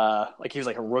 He was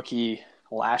like a rookie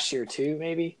last year too,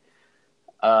 maybe.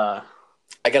 I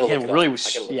gotta He look had it really, up.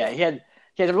 I gotta look it up.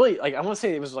 he had a really I want to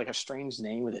say it was like a strange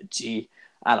name with a G.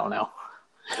 I don't know.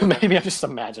 Maybe I'm just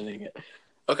imagining it.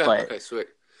 Okay. But, Okay. Sweet.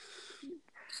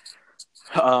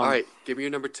 All right. Give me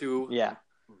your number 2. Yeah.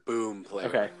 Boom player.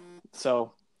 Okay.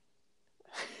 So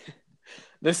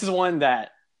this is one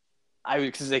that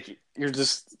because like you're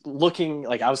just looking,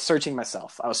 like I was searching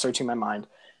myself. I was searching my mind.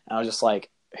 And I was just like,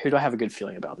 who do I have a good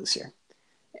feeling about this year?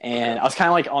 And I was kind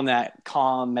of like on that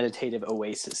calm, meditative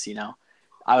oasis, you know.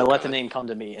 I would let the name come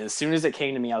to me. And as soon as it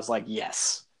came to me, I was like,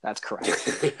 yes, that's correct.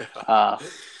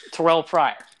 Terrell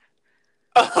Pryor.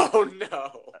 Oh,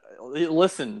 no.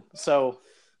 Listen, so,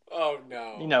 Oh,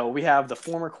 no. you know, we have the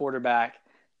former quarterback,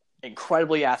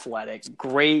 incredibly athletic,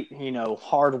 great, you know,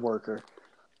 hard worker.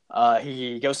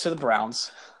 He goes to the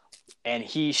Browns, and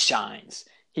he shines.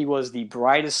 He was the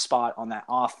brightest spot on that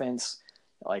offense,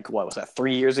 like, what was that,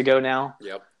 3 years ago now?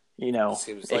 Yep. You know,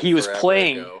 Seems like he was forever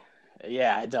playing. ago.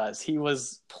 Yeah, it does. He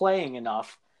was playing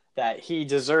enough that he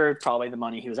deserved probably the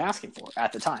money he was asking for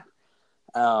at the time.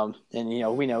 And, you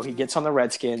know, we know he gets on the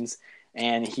Redskins,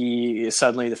 and he is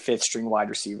suddenly the fifth string wide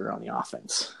receiver on the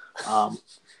offense,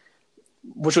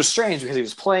 which was strange because he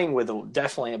was playing with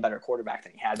definitely a better quarterback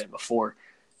than he had been before.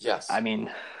 Yes. I mean,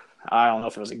 I don't know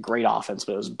if it was a great offense,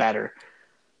 but it was better.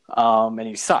 And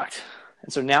he sucked.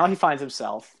 And so now he finds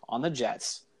himself on the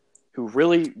Jets, who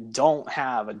really don't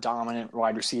have a dominant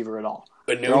wide receiver at all.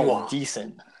 They're all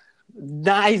decent.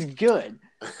 Nah, he's good.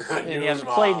 And he hasn't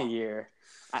played in a year.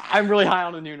 I'm really high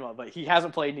on Enunwa, but he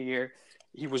hasn't played in a year.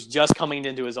 He was just coming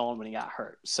into his own when he got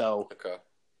hurt. So,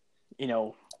 you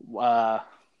know,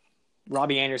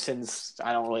 Robbie Anderson's,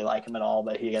 I don't really like him at all,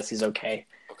 but I guess he's okay.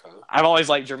 I've always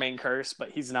liked Jermaine Kearse,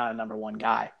 but he's not a number one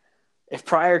guy. If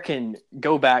Pryor can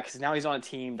go back, because now he's on a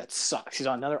team that sucks. He's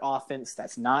on another offense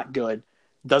that's not good,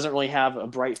 doesn't really have a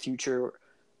bright future.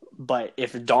 But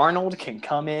if Darnold can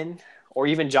come in, or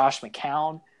even Josh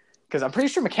McCown, because I'm pretty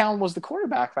sure McCown was the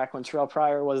quarterback back when Terrell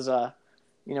Pryor was, going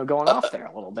off there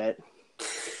a little bit.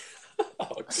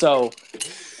 So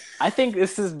I think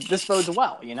this bodes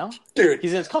well, you know? Dude.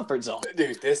 He's in his comfort zone.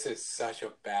 Dude, this is such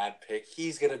a bad pick.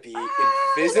 He's going to be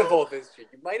invisible this year.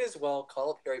 You might as well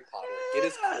call up Harry Potter, get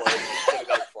his clothes, and put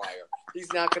it on Pryor.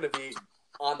 He's not going to be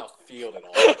on the field at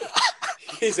all.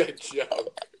 He's a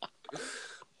joke.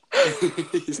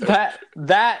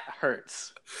 That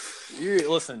hurts.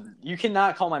 Listen, you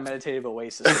cannot call my meditative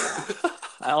oasis.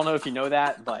 I don't know if you know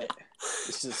that, but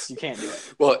it's just you can't do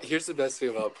it. Well, here's the best thing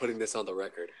about putting this on the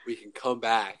record. We can come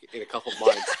back in a couple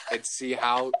months and see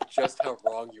how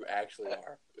wrong you actually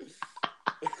are.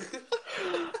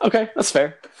 Okay, that's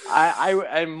fair.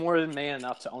 I'm more than man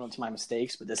enough to own up to my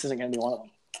mistakes, but this isn't going to be one of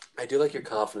them. I do like your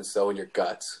confidence, though, in your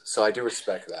guts, so I do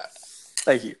respect that.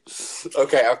 Thank you.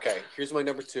 Okay. Here's my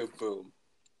number 2. Boom.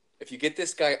 If you get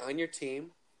this guy on your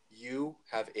team, you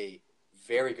have a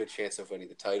very good chance of winning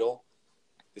the title.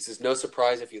 This is no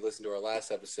surprise if you listen to our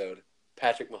last episode.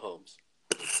 Patrick Mahomes.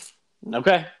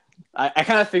 Okay. I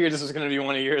kind of figured this was going to be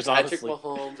one of yours, honestly. Patrick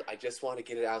Mahomes, I just want to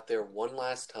get it out there one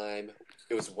last time.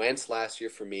 It was Wentz last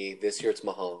year for me. This year it's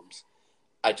Mahomes.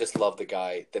 I just love the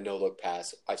guy, the no-look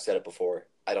pass. I've said it before.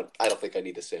 I don't think I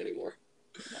need to say anymore.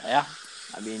 Yeah.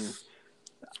 I mean,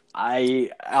 I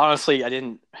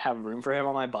didn't have room for him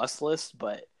on my bust list,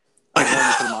 but I wanted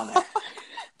to put him on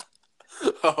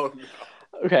there. Oh, no.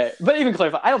 Okay, but even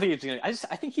clarify, I don't think he's going to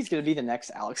 – I think he's going to be the next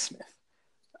Alex Smith.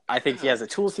 I think he has the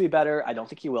tools to be better. I don't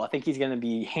think he will. I think he's going to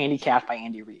be handicapped by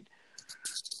Andy Reid.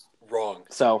 Wrong.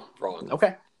 So, wrong.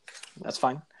 Okay, that's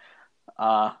fine.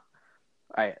 All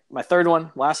right, my third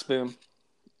one, last boom.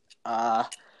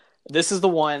 This is the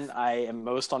one I am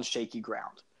most on shaky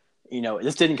ground. You know,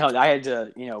 this didn't come – I had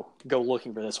to, go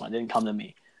looking for this one. It didn't come to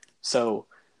me. So,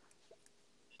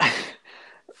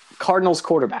 Cardinals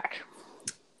quarterback.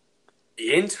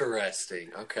 Interesting.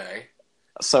 Okay.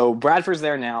 So Bradford's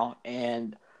there now,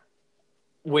 and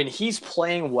when he's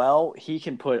playing well, he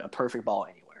can put a perfect ball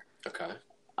anywhere. Okay.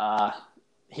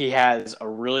 He has a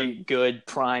really good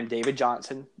prime David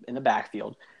Johnson in the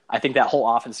backfield. I think that whole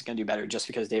offense is going to do better just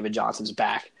because David Johnson's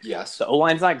back. Yes. The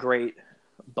O-line's not great,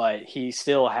 but he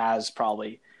still has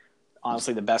probably,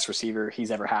 honestly, the best receiver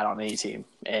he's ever had on any team,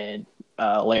 and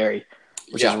Larry,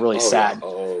 which is really sad. Yeah.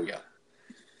 Oh,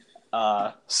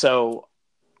 yeah. So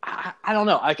I don't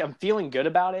know. I'm feeling good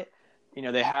about it.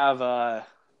 They have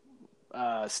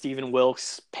Stephen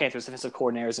Wilkes, Panthers defensive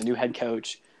coordinator, as a new head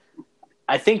coach.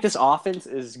 I think this offense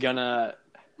is going to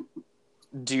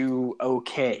do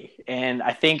okay. And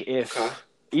I think if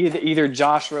Okay. either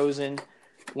Josh Rosen,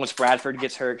 once Bradford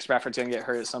gets hurt, because Bradford's going to get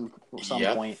hurt at some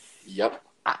Yep. point. Yep.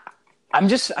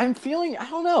 I'm feeling, I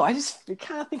don't know. I just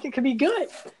kind of think it could be good.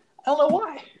 I don't know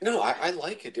why. No, I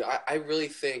like it, dude. I really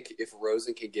think if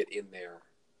Rosen can get in there,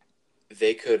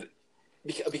 they could,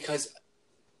 because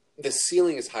the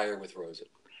ceiling is higher with Rosen.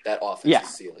 That offensive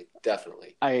ceiling,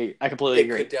 definitely. I completely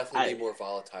agree. It could definitely be more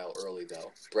volatile early,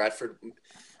 though. Bradford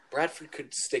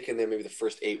could stick in there maybe the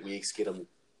first 8 weeks, get them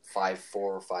 4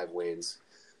 or 5 wins,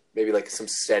 maybe like some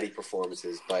steady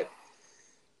performances. But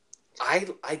I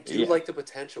do like the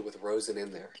potential with Rosen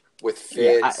in there, with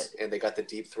Fitz, and they got the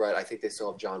deep threat. I think they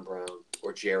still have John Brown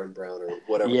or Jaron Brown or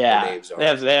whatever their names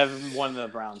are. They have one of the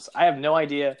Browns. I have no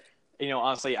idea.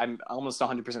 Honestly, I'm almost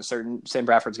 100% certain Sam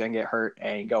Bradford's going to get hurt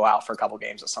and go out for a couple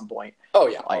games at some point. Oh,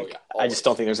 yeah. I just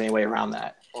don't think there's any way around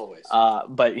that. Always.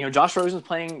 But, Josh Rosen's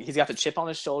playing. He's got the chip on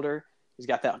his shoulder. He's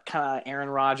got that kind of Aaron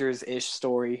Rodgers-ish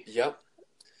story. Yep.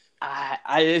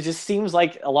 It just seems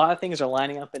like a lot of things are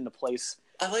lining up into place.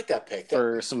 I like that pick.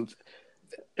 For some,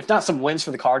 if not some wins for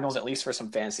the Cardinals, at least for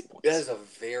some fantasy points. That is a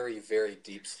very, very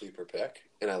deep sleeper pick,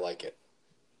 and I like it.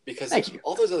 Because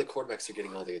all those other quarterbacks are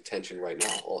getting all the attention right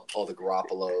now. All the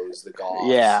Garoppolos, the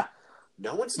Goffs. Yeah.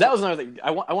 No one's. That was another thing.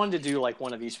 I wanted to do like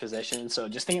one of each position. So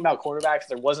just thinking about quarterbacks,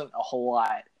 there wasn't a whole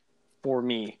lot for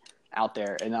me out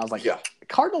there. And I was like,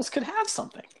 Cardinals could have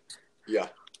something. Yeah.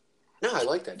 No, I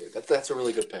like that, dude. That's a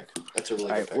really good pick. That's a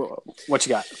really good pick. What you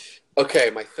got?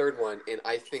 Okay, my third one, and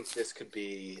I think this could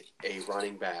be a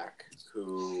running back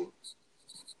who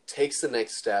takes the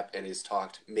next step and is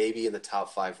talked maybe in the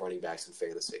top 5 running backs in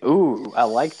fantasy. Ooh, I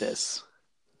like this.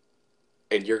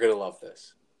 And you're going to love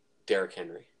this. Derrick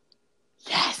Henry.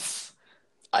 Yes.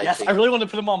 I really wanted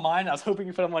to put him on mine. I was hoping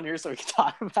you put him on yours so we could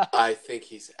talk about it. I think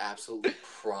he's absolutely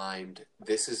primed.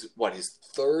 This is, his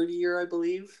 3rd year, I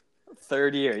believe?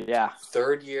 3rd year, yeah.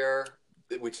 3rd year,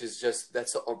 which is just,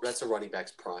 that's a running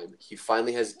back's prime. He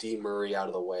finally has D. Murray out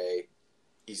of the way.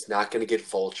 He's not going to get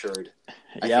vultured.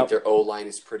 I think their O-line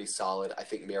is pretty solid. I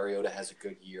think Mariota has a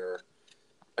good year,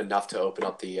 enough to open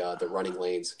up the running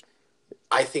lanes.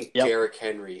 I think Derrick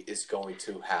Henry is going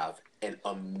to have an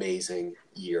amazing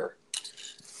year.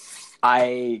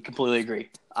 I completely agree.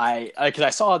 Because I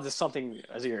saw this something,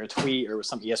 as either a tweet or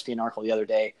some ESPN article the other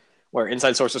day, where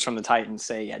inside sources from the Titans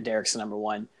say, Derrick's the number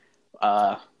 1.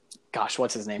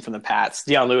 What's his name from the Pats?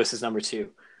 Deion Lewis is number 2.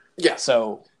 Yeah.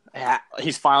 So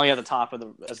he's finally at the top of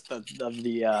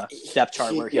the depth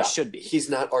chart where he should be. He's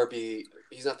not RB.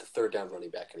 He's not the 3rd down running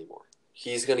back anymore.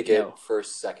 He's going to get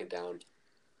first, 2nd down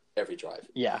every drive.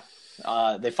 Yeah.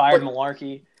 They fired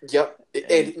Malarkey. Yep.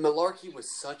 And Malarkey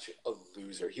was such a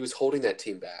loser. He was holding that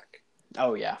team back.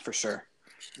 Oh yeah, for sure.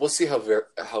 We'll see how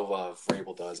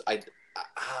Vrabel does.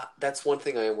 That's one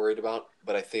thing I am worried about,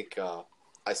 but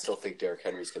I still think Derrick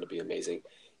Henry's going to be amazing.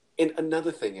 And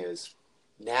another thing is,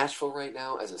 Nashville right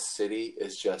now as a city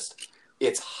is just,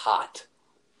 it's hot.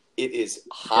 It is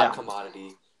hot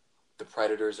commodity. The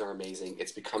Predators are amazing.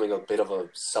 It's becoming a bit of a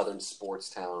southern sports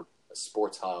town, a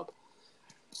sports hub.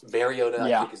 Mariota,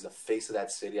 I think, is the face of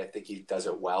that city. I think he does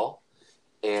it well.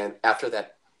 And after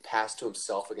that pass to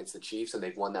himself against the Chiefs and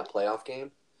they've won that playoff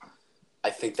game, I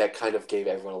think that kind of gave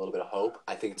everyone a little bit of hope.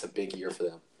 I think it's a big year for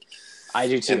them. I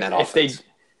do too.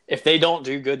 If they don't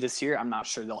do good this year, I'm not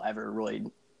sure they'll ever really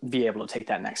be able to take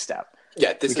that next step.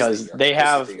 Yeah, because they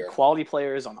have quality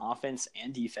players on offense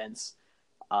and defense.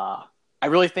 I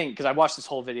really think, because I watched this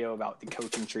whole video about the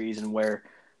coaching trees and where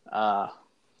what's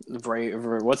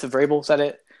it, Vrabel said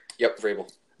it? Yep,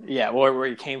 Vrabel. Yeah, where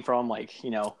he came from,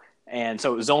 and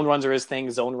so zone runs are his thing.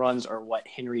 Zone runs are what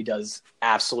Henry does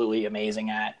absolutely amazing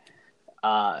at.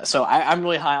 So I'm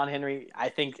really high on Henry. I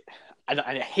think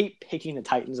I hate picking the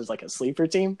Titans as like a sleeper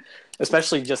team,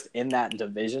 especially just in that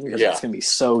division because it's going to be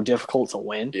so difficult to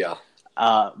win. Yeah.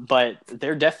 But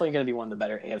they're definitely going to be one of the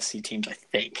better AFC teams, I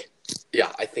think.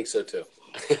 Yeah, I think so too.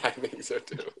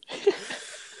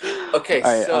 Okay,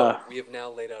 right, so we have now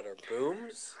laid out our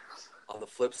booms. On the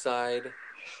flip side,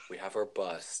 we have our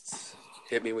busts.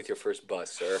 Hit me with your first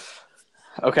bust, sir.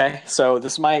 Okay, so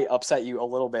this might upset you a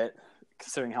little bit,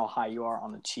 considering how high you are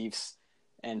on the Chiefs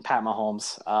and Pat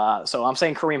Mahomes. So I'm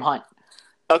saying Kareem Hunt.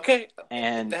 Okay,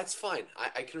 and that's fine.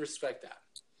 I can respect that.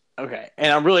 Okay,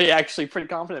 and I'm really actually pretty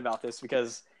confident about this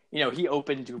because he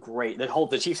opened great.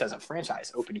 The Chiefs as a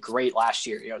franchise opened great last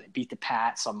year. They beat the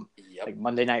Pats on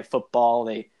Monday Night Football.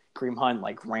 Kareem Hunt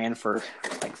ran for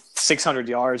 600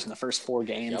 yards in the first 4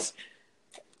 games,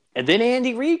 and then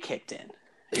Andy Reid kicked in.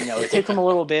 It took him a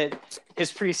little bit.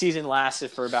 His preseason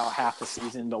lasted for about half the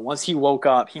season, but once he woke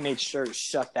up, he made sure to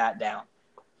shut that down.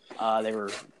 They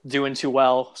were doing too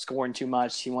well, scoring too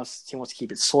much. He wants to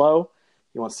keep it slow.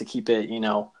 He wants to keep it,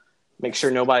 make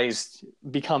sure nobody's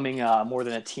becoming more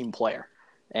than a team player.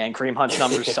 And Kareem Hunt's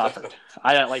numbers suffered.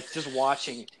 I like just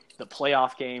watching the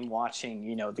playoff game,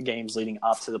 watching the games leading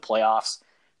up to the playoffs.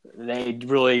 They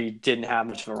really didn't have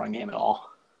much of a run game at all.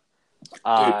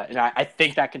 And I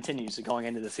think that continues going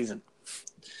into the season.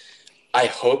 I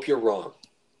hope you're wrong,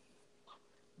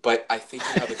 but I think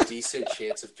you have a decent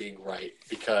chance of being right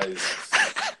because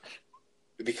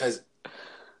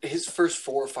his first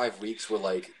 4 or 5 weeks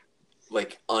were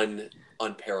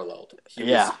unparalleled. He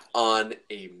was on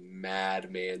a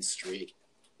madman streak.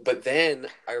 But then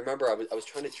I remember I was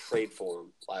trying to trade for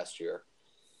him last year,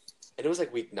 and it was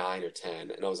like week 9 or 10,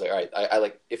 and I was like, all right,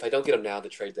 I if I don't get him now, the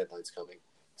trade deadline's coming.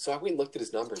 So I went and looked at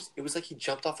his numbers. It was like he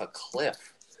jumped off a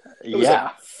cliff. It was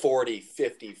like 40,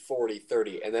 50, 40,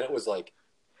 30, and then it was like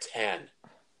 10,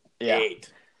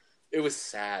 8. It was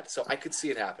sad. So I could see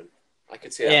it happen.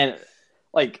 And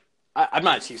I'm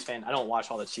not a Chiefs fan. I don't watch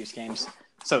all the Chiefs games.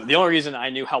 So the only reason I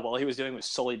knew how well he was doing was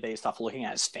solely based off looking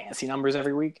at his fantasy numbers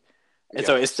every week. And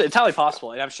so it's entirely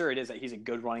possible, and I'm sure it is, that he's a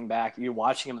good running back. You're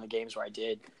watching him in the games where I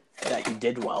did, that he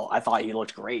did well. I thought he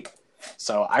looked great.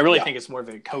 So I really think it's more of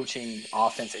a coaching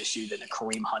offense issue than a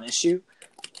Kareem Hunt issue,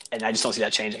 and I just don't see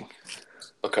that changing.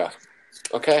 Okay.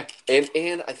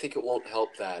 And I think it won't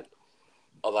help that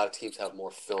a lot of teams have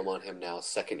more film on him now.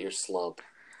 Second-year slump.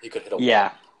 He could hit a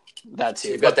wall. That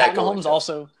too. So but Pat Mahomes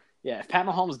also – if Pat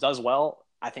Mahomes does well,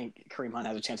 I think Kareem Hunt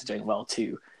has a chance of doing well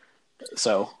too.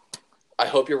 So – I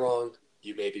hope you're wrong.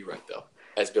 You may be right, though,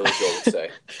 as Billy Joel would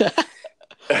say.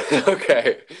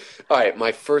 Okay. All right.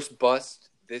 My first bust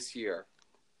this year,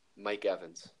 Mike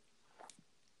Evans.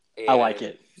 And I like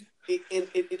it.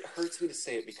 It hurts me to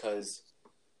say it because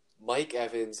Mike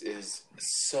Evans is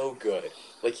so good.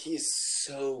 He's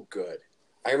so good.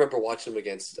 I remember watching him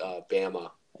against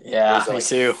Bama. Yeah, me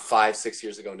too. 5-6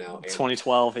 years ago now. And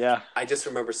 2012, yeah. I just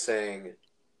remember saying,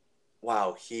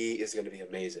 wow, he is going to be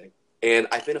amazing. And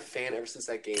I've been a fan ever since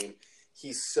that game.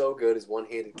 He's so good. His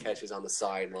one-handed catches on the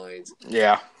sidelines.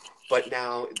 Yeah. But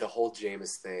now the whole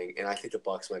Jameis thing, and I think the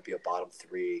Bucs might be a bottom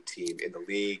 3 team in the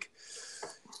league.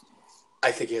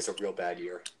 I think he has a real bad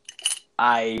year.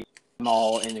 I'm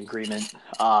all in agreement.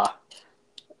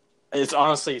 It's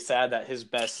honestly sad that his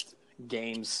best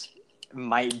games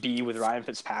might be with Ryan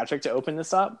Fitzpatrick to open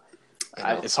this up.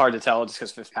 It's hard to tell just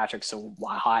because Fitzpatrick's so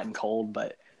hot and cold,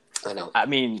 but I know. I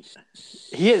mean,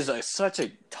 he is such a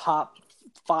top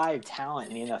 5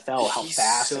 talent in the NFL. How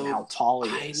fast and how tall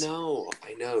he is. I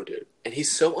know, dude. And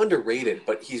he's so underrated,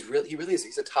 but he really is.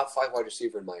 He's a top 5 wide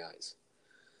receiver in my eyes.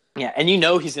 Yeah, and he's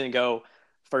going to go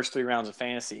first 3 rounds of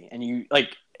fantasy, and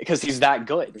because he's that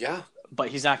good. Yeah. But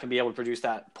he's not going to be able to produce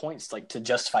that points to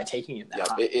justify taking him that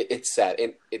high. It's sad,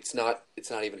 and it's not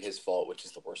even his fault, which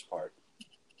is the worst part.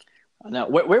 No,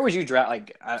 where would you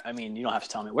draft? I mean, you don't have to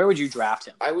tell me. Where would you draft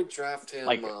him? I would draft him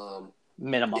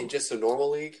minimum in just a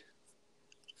normal league.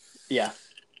 Yeah,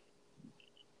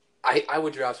 I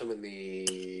would draft him in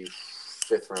the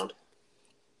 5th round.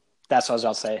 That's what I was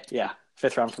about to say. Yeah,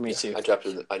 5th round for me too. I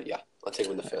drafted him. I'll take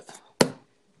him in the 5th.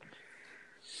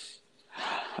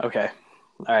 Okay,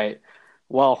 all right.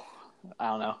 Well, I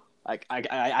don't know.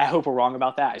 I hope we're wrong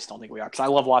about that. I just don't think we are because I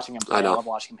love watching him play. I love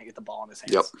watching him get the ball in his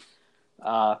hands.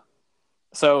 Yep.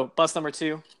 So bust number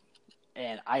 2,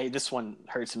 and this one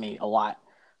hurts me a lot.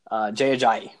 Jay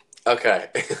Ajayi. Okay,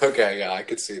 yeah, I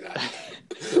could see that.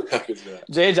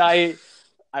 Jay Ajayi,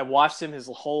 I watched him his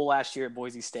whole last year at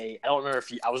Boise State. I don't remember if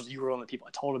you were one of the people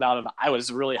I told about him. I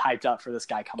was really hyped up for this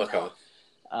guy coming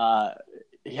out.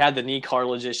 He had the knee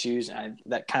cartilage issues, and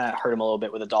that kind of hurt him a little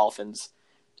bit with the Dolphins.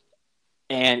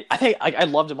 And I think I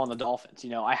loved him on the Dolphins.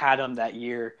 I had him that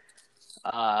year.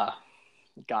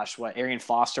 Arian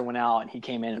Foster went out, and he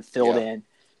came in and filled in.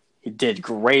 He did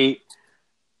great.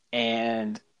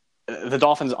 And the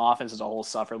Dolphins' offense as a whole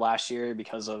suffered last year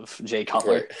because of Jay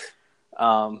Cutler. Right.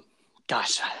 I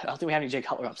don't think we have any Jay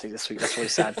Cutler updates this week. That's really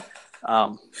sad.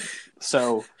 I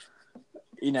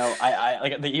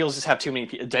the Eagles just have too many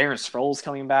people. Darren Sproles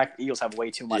coming back. The Eagles have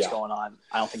way too much going on.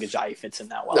 I don't think Ajayi fits in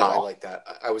that well. No, I like that.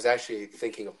 I was actually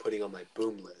thinking of putting on my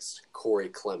boom list Corey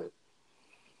Clement.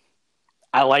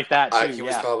 I like that too. He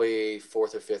was probably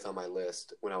 4th or 5th on my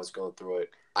list when I was going through it.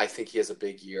 I think he has a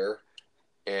big year,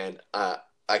 and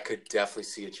I could definitely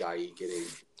see Ajayi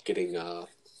getting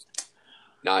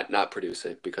not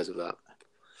producing because of that.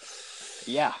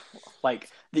 Yeah,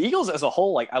 the Eagles as a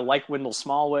whole, I like Wendell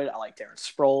Smallwood, I like Darren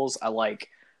Sproles, I like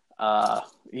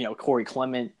Corey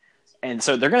Clement, and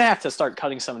so they're going to have to start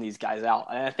cutting some of these guys out.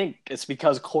 And I think it's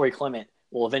because Corey Clement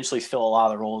will eventually fill a lot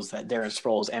of the roles that Darren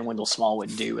Sproles and Wendell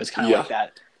Smallwood do as kind of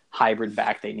like hybrid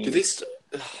back they Do need. they?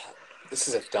 This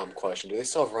is a dumb question. Do they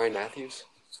still have Ryan Matthews?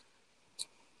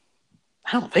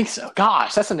 I don't think so.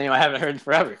 Gosh, that's a name I haven't heard in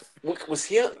forever. Was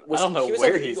he? I don't know he was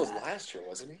where on the he's Eagles at. last year,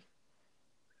 wasn't he?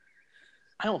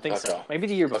 I don't think so. Okay. Maybe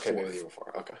the year before. Okay, maybe the year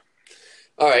before. Okay.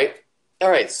 All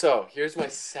right. So here's my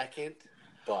second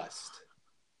bust.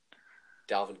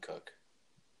 Dalvin Cook.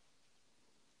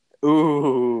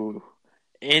 Ooh,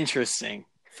 interesting.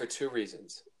 For two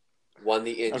reasons. One,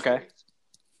 the injury. Okay.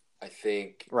 I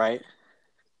think. Right.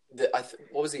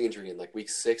 What was the injury in? Like week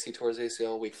 6, he tore his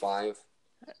ACL. Week 5.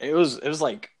 It was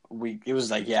like it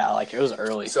was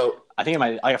early. So I think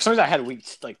for some reason I had week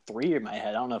 3 in my head.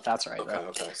 I don't know if that's right.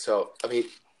 Okay. So I mean,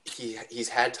 he's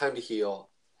had time to heal.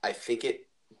 I think it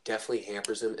definitely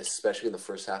hampers him, especially in the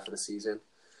first half of the season.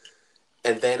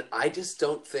 And then I just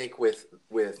don't think with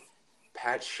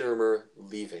Pat Shurmur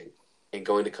leaving and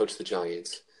going to coach the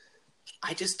Giants,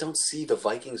 I just don't see the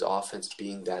Vikings offense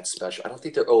being that special. I don't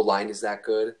think their O-line is that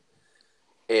good.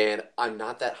 And I'm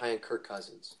not that high on Kirk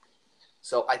Cousins.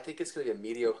 So I think it's going to be a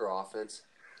mediocre offense.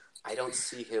 I don't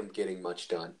see him getting much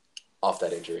done off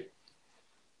that injury.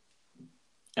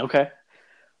 Okay.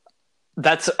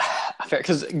 That's fair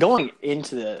because going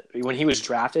into when he was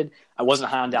drafted, I wasn't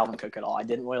high on Dalvin Cook at all. I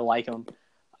didn't really like him.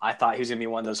 I thought he was going to be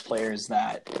one of those players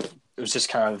that it was just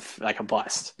kind of like a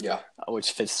bust. Yeah.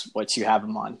 Which fits what you have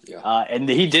him on. Yeah. And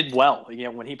he did well.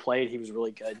 When he played, he was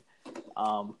really good.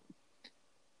 But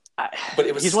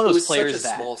he's one of those players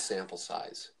such a small sample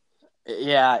size.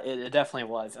 Yeah, it definitely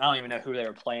was. I don't even know who they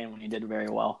were playing when he did very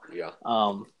well. Yeah.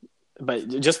 But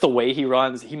just the way he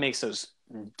runs, he makes those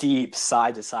deep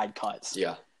side-to-side cuts.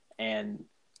 Yeah. And,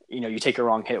 you take a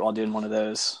wrong hit while doing one of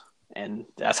those, and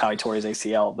that's how he tore his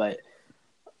ACL. But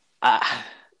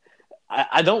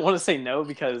I don't want to say no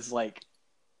because,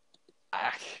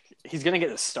 he's going to get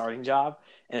the starting job.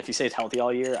 And if he stays healthy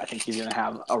all year, I think he's going to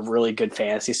have a really good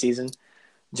fantasy season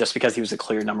just because he was a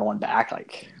clear number one back. No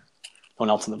one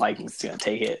else in the Vikings is going to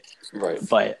take it. Right.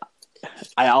 But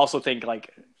I also think,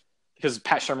 because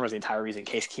Pat Shurmur was the entire reason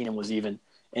Case Keenum was even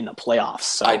in the playoffs.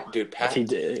 So,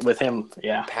 with him,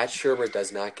 yeah. Pat Shurmur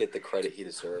does not get the credit he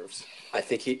deserves. I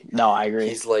think No, I agree.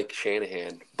 He's like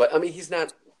Shanahan. But, I mean, he's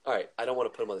not – all right, I don't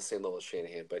want to put him on the same level as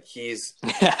Shanahan, but he's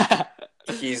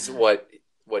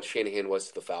what Shanahan was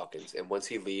to the Falcons. And once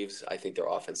he leaves, I think their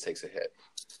offense takes a hit.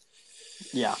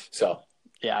 Yeah. So.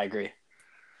 Yeah, I agree.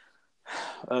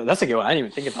 That's a good one. I didn't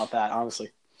even think about that,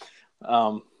 honestly.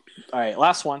 All right,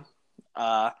 last one.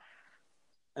 And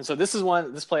so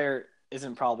this player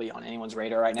isn't probably on anyone's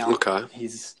radar right now. Okay.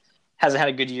 Hasn't had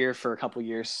a good year for a couple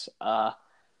years.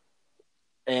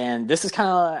 And this is kind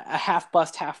of a half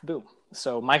bust, half boom.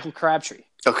 So Michael Crabtree.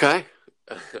 Okay.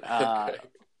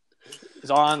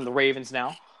 Is on the Ravens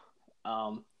now.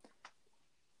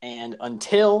 And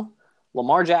until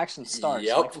Lamar Jackson starts,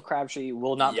 Michael Crabtree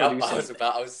will not produce anything.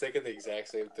 I was thinking the exact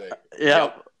same thing.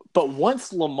 Yep. But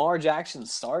once Lamar Jackson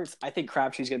starts, I think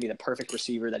Crabtree's going to be the perfect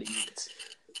receiver that he needs.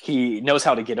 He knows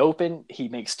how to get open. He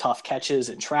makes tough catches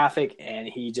in traffic, and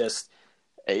he just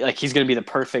he's going to be the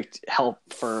perfect help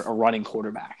for a running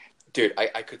quarterback. Dude,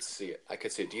 I could see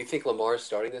it. Do you think Lamar is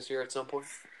starting this year at some point?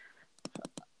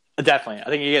 Definitely. I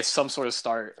think he gets some sort of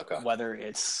start, whether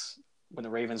it's when the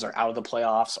Ravens are out of the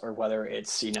playoffs or whether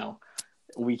it's,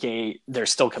 week 8, they're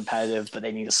still competitive, but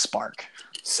they need a spark.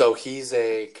 So he's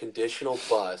a conditional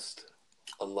bust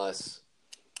unless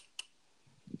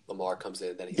Lamar comes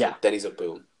in. Then he's a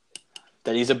boom.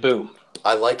 Then he's a boom.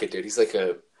 I like it, dude. He's like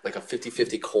a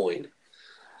 50-50 coin.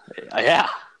 Yeah.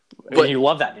 But you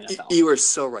love that in the NFL. You are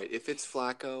so right. If it's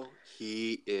Flacco,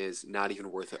 he is not even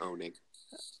worth owning.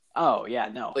 Oh, yeah,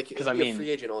 no. Because I mean, a free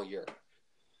agent all year.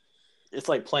 It's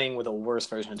like playing with a worse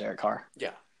version of Derek Carr.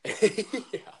 Yeah.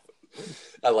 Yeah.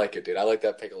 I like it, dude. I like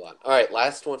that pick a lot. All right,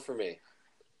 last one for me.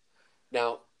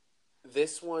 Now,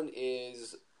 this one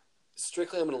is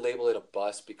strictly I'm going to label it a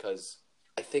bust because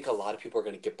I think a lot of people are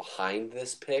going to get behind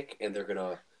this pick and they're going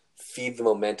to feed the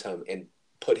momentum and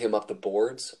put him up the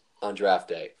boards on draft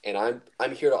day. And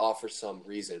I'm here to offer some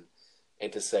reason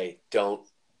and to say don't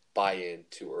buy in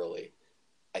too early.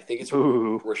 I think it's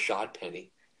Rashad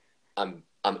Penny. I'm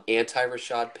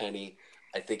anti-Rashad Penny.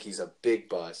 I think he's a big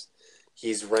bust.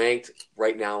 He's ranked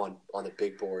right now on the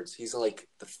big boards. He's like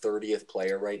the 30th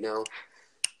player right now.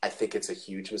 I think it's a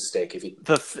huge mistake if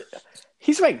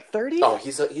he's ranked 30. Oh,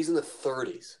 he's in the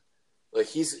 30s.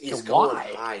 He's going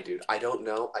high, dude. I don't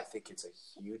know. I think it's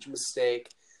a huge mistake.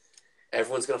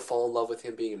 Everyone's gonna fall in love with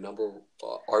him being a number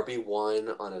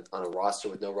RB1 on a roster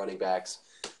with no running backs.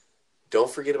 Don't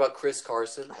forget about Chris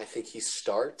Carson. I think he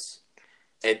starts,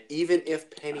 and even if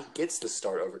Penny gets the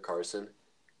start over Carson,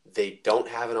 They don't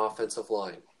have an offensive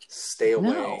line. Stay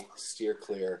away, No. steer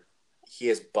clear. He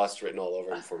has bust written all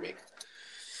over him for me.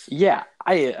 Yeah,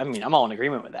 I mean, I'm all in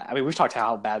agreement with that. I mean, we've talked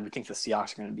how bad we think the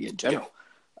Seahawks are going to be in general.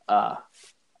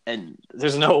 And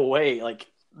there's no way, like,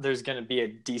 there's going to be a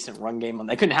decent run game.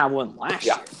 They couldn't have one last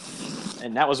year.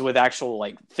 And that was with actual,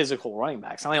 like, physical running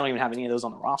backs. Now they don't even have any of those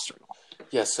on the roster.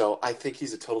 Yeah, so I think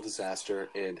he's a total disaster,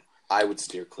 and I would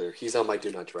steer clear. He's on my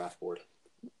do not draft board.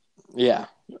 Yeah.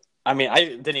 I mean, I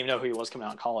didn't even know who he was coming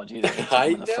out of college either.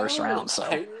 In the first round. So.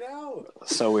 I know.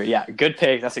 So, yeah, good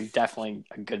pick. That's definitely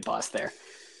a good bust there.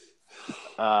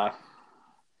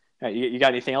 You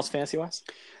got anything else fantasy-wise?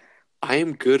 I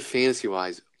am good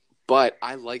fantasy-wise, but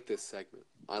I like this segment.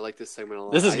 I like this segment a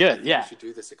lot. This is good, I think yeah. we should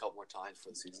do this a couple more times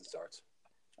before the season starts.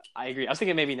 I agree. I was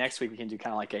thinking maybe next week we can do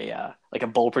kind of like a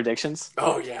bowl predictions.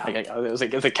 Oh yeah, it was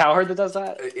like the Cowherd that does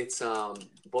that. It's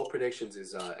bowl predictions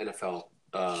is NFL.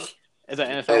 Is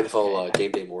that NFL? NFL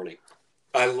game day morning.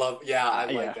 I like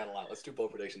that a lot. Let's do bowl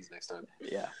predictions next time.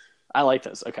 Yeah, I like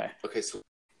this. Okay. Okay, so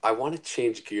I want to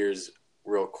change gears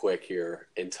real quick here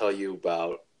and tell you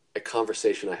about a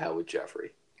conversation I had with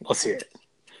Jeffrey. Let's hear it.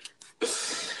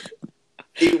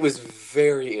 It was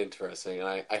very interesting, and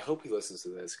I hope he listens to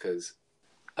this because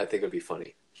I think it would be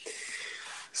funny.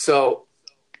 So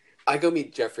I go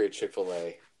meet Jeffrey at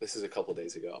Chick-fil-A. This is a couple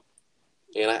days ago.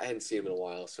 And I hadn't seen him in a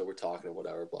while, so we're talking or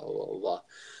whatever, blah, blah, blah, blah.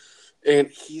 And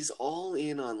he's all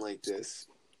in on, like, this,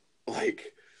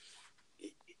 like,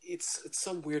 it's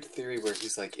some weird theory where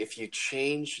he's like, if you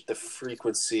change the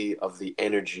frequency of the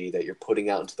energy that you're putting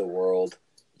out into the world,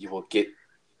 you will get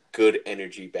good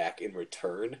energy back in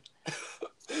return.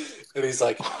 And he's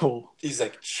like,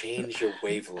 change your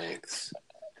wavelengths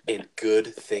and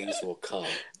good things will come.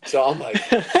 So I'm like,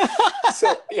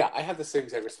 I have the same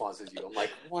exact response as you. I'm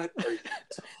like, what are you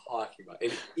talking about?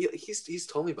 And he's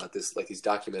told me about this, like these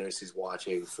documentaries he's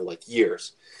watching for like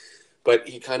years, but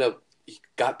he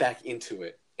got back into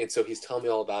it. And so he's telling me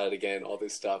all about it again, all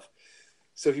this stuff.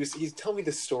 So he's telling me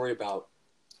this story about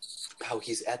how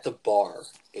he's at the bar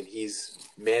and he's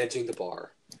managing the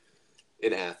bar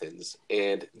in Athens,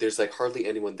 and there's like hardly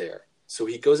anyone there. So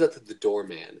he goes up to the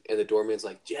doorman, and the doorman's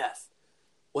like, Jeff,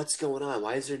 what's going on?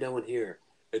 Why is there no one here?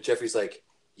 And Jeffrey's like,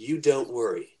 you don't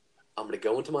worry. I'm going to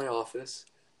go into my office,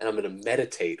 and I'm going to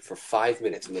meditate for 5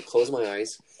 minutes. I'm going to close my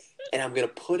eyes, and I'm going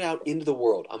to put out into the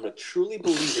world. I'm going to truly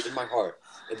believe it in my heart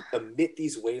and emit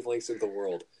these wavelengths into the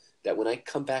world that when I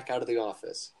come back out of the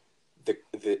office,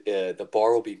 the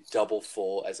bar will be double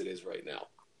full as it is right now.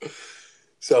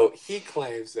 So he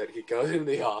claims that he goes into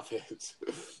the office,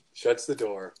 shuts the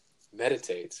door,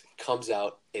 meditates, comes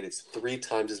out, and it's 3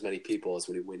 times as many people as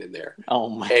when he went in there. Oh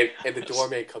my! And the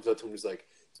doorman comes up to him and is like,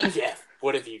 Jeff,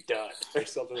 what have you done? Or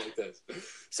something like this.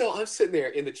 So I'm sitting there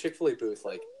in the Chick-fil-A booth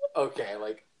like, okay,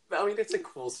 like, I mean, it's a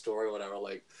cool story, whatever.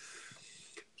 Like,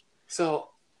 so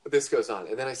this goes on.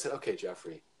 And then I said, okay,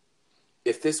 Jeffrey,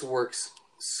 if this works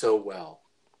so well,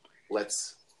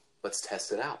 let's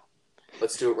test it out.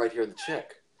 Let's do it right here in the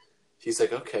Chick. He's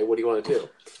like, okay, what do you want to do?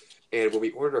 And when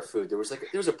we ordered our food, there was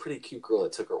a pretty cute girl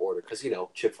that took our order because,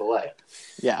 Chick-fil-A.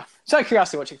 Yeah. So out of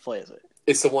curiosity, what Chick-fil-A is it?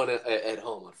 It's the one at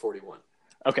home on 41.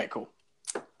 Okay, cool.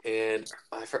 And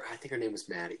I think her name was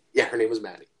Maddie. Yeah, her name was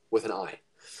Maddie with an I.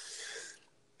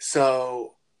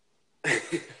 So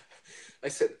I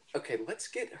said, okay, let's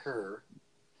get her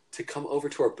to come over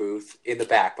to our booth in the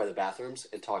back by the bathrooms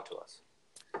and talk to us.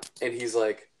 And he's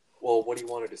like, well, what do you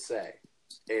want her to say?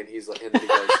 And he's like, and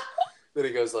then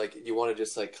he goes like, you want to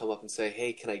just like come up and say,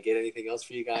 hey, can I get anything else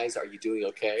for you guys? Are you doing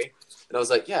okay? And I was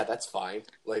like, yeah, that's fine.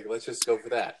 Like, let's just go for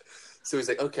that. So he's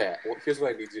like, okay, well, here's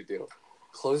what I need you to do.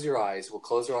 Close your eyes. We'll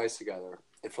close our eyes together.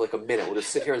 And for like a minute, we'll just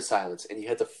sit here in silence. And you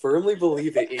have to firmly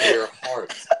believe it in your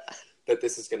heart that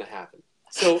this is going to happen.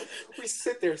 So we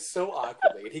sit there so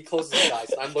awkwardly. And he closes his eyes.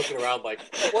 And I'm looking around like,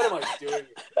 what am I doing?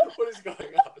 What is going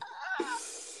on?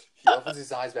 He opens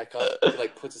his eyes back up. He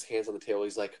like puts his hands on the table.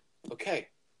 He's like, okay,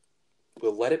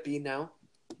 we'll let it be now.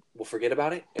 We'll forget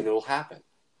about it, and it'll happen.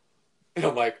 And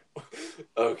I'm like,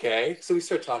 okay. So we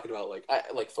start talking about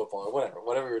like football or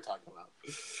whatever we were talking about.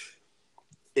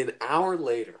 An hour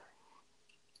later,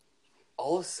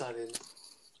 all of a sudden,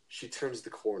 she turns the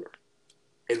corner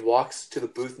and walks to the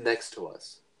booth next to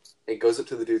us and goes up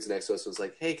to the dudes next to us and was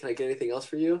like, hey, can I get anything else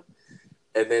for you?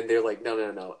 And then they're like,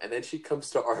 no. And then she comes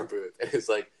to our booth and is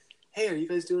like, hey, are you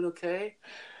guys doing okay?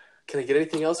 Can I get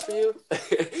anything else for you?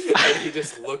 And he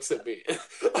just looks at me.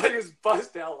 I just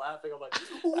bust out laughing. I'm like,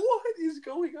 what is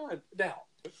going on? Now,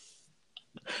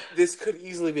 this could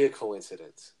easily be a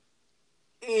coincidence.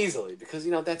 Easily. Because,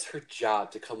 that's her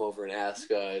job to come over and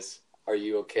ask us, are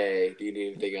you okay? Do you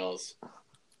need anything else?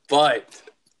 But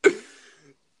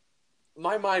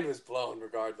my mind was blown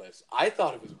regardless. I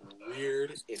thought it was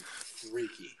weird and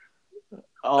freaky.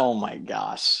 Oh my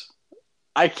gosh.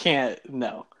 I can't.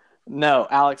 No. No,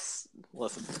 Alex,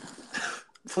 listen.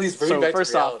 Please bring me back to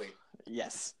reality.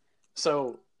 Yes.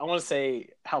 So I want to say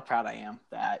how proud I am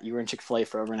that you were in Chick-fil-A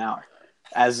for over an hour.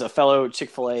 As a fellow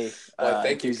Chick-fil-A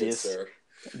thank enthusiast, you, good sir.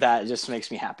 That just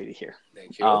makes me happy to hear.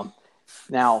 Thank you.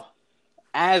 Now,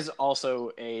 as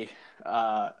also a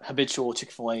habitual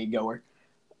Chick-fil-A goer,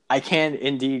 I can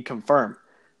indeed confirm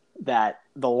that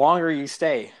the longer you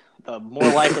stay, the more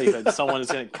likelihood someone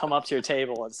is going to come up to your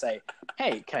table and say,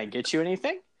 "Hey, can I get you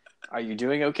anything? Are you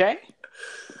doing okay?"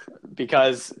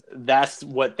 Because that's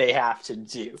what they have to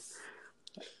do.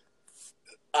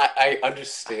 I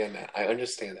understand that.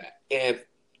 And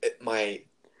my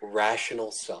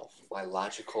rational self, my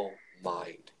logical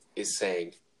mind is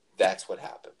saying that's what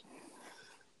happened.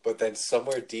 But then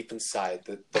somewhere deep inside,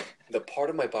 the part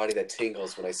of my body that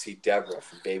tingles when I see Deborah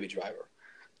from Baby Driver,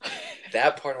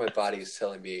 that part of my body is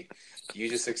telling me, you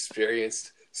just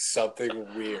experienced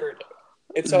something weird.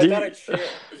 And so I thought I'd share.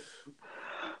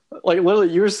 Like, literally,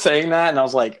 you were saying that, and I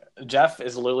was like, Jeff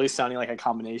is literally sounding like a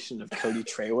combination of Cody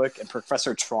Trewick and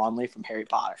Professor Tronley from Harry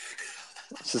Potter.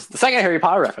 It's just the second Harry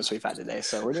Potter reference we've had today,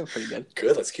 so we're doing pretty good.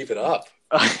 Good, let's keep it up.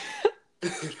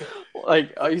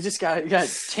 Like, oh, you gotta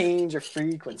change your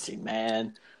frequency,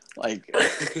 man. Like,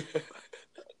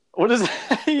 what does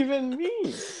that even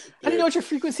mean? How do you know what your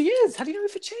frequency is? How do you know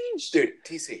if it changed? Dude,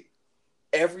 TC,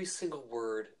 every single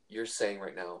word you're saying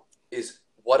right now is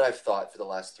what I've thought for the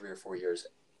last 3 or 4 years.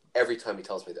 Every time he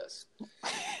tells me this.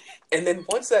 And then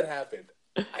once that happened,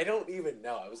 I don't even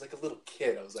know. I was like a little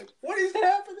kid. I was like, what is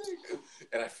happening?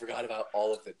 And I forgot about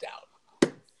all of the doubt.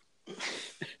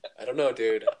 I don't know,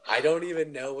 dude. I don't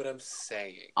even know what I'm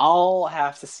saying. I'll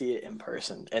have to see it in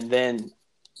person, and then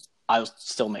I'll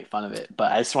still make fun of it,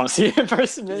 but I just want to see it in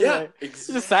person. Anyway. Yeah,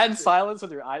 exactly. You just sat in silence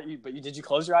with your eye. But did you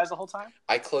close your eyes the whole time?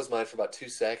 I closed mine for about 2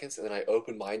 seconds, and then I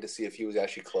opened mine to see if he was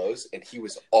actually closed, and he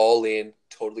was all in,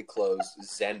 totally closed,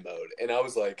 Zen mode. And I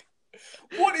was like,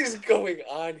 what is going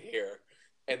on here?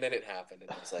 And then it happened,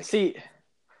 and I was like, see,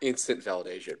 instant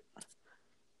validation.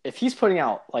 If he's putting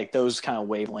out like those kind of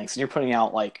wavelengths, and you're putting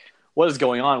out like what is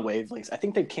going on wavelengths, I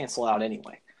think they'd cancel out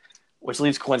anyway, which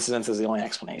leaves coincidence as the only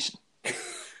explanation.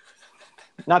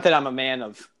 Not that I'm a man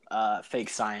of fake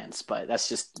science, but that's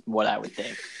just what I would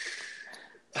think.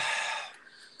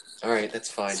 All right, that's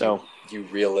fine. So you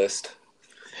realist.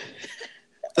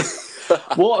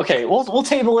 Well, okay, we'll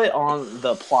table it on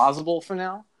the plausible for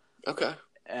now. Okay.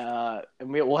 And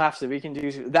we can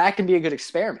do that. Can be a good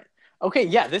experiment. Okay,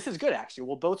 yeah, this is good actually.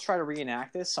 We'll both try to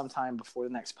reenact this sometime before the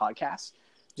next podcast,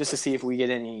 just to see if we get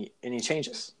any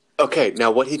changes. Okay,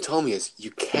 now what he told me is you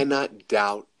cannot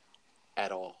doubt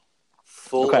at all.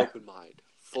 Full open mind.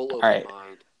 Full open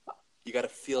mind. You got to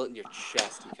feel it in your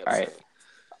chest, he kept saying.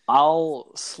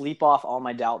 I'll sleep off all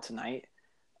my doubt tonight,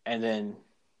 and then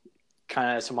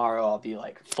kind of tomorrow I'll be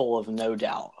like full of no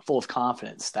doubt, full of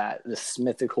confidence that this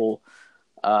mythical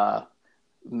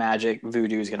magic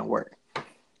voodoo is going to work.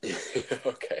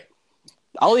 Okay.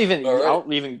 I'll even go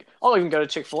to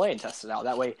Chick-fil-A and test it out.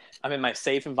 That way I'm in my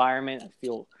safe environment and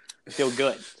feel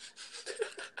good.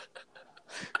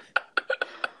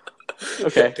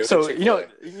 Okay, so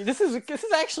this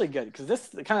is actually good because this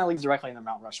kind of leads directly into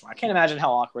Mount Rushmore. I can't imagine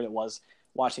how awkward it was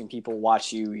watching people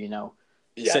watch you,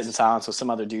 sit in silence with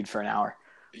some other dude for an hour.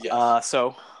 Yes.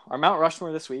 So our Mount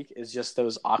Rushmore this week is just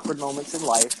those awkward moments in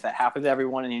life that happen to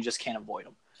everyone and you just can't avoid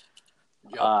them.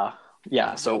 Yep.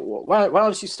 Yeah. So why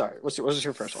don't you start? What was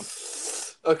your first one?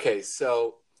 Okay,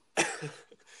 so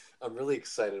I'm really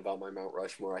excited about my Mount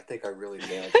Rushmore. I think I really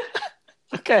nailed it.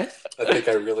 Okay. I think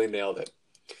I really nailed it.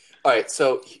 All right,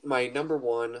 so my number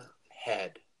one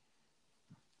head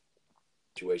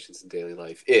situations in daily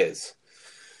life is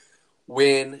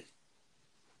when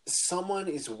someone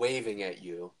is waving at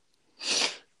you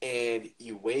and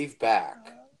you wave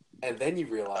back and then you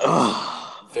realize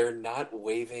they're not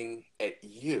waving at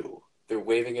you. They're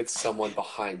waving at someone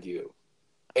behind you.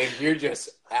 And you're just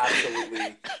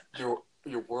absolutely,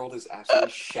 your world is absolutely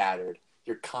shattered.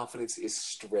 Your confidence is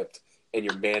stripped and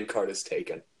your man card is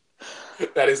taken.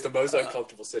 That is the most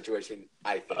uncomfortable situation,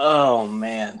 I think. Oh,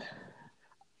 man.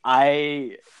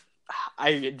 I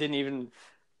didn't even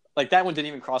 – that one didn't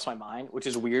even cross my mind, which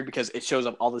is weird because it shows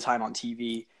up all the time on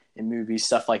TV and movies,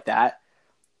 stuff like that.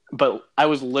 But I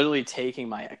was literally taking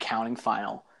my accounting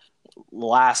final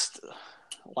last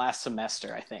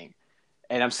semester, I think.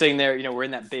 And I'm sitting there, we're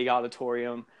in that big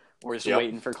auditorium. We're just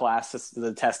waiting for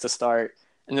the test to start.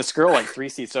 And this girl, 3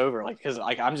 seats over, because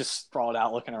I'm just sprawled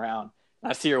out looking around.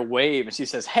 I see her wave, and she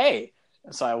says, "Hey."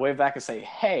 And so I wave back and say,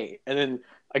 "Hey." And then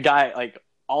a guy like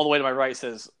all the way to my right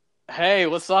says, "Hey,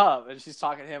 what's up?" And she's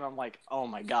talking to him. I'm like, "Oh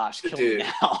my gosh, kill me Dude,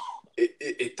 now."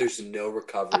 there's no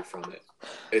recovery from it.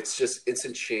 It's just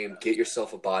instant shame. Get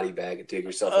yourself a body bag and dig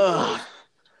yourself a Ugh.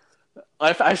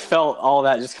 grave. I felt all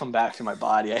that just come back to my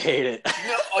body. I hate it.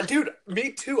 No, dude,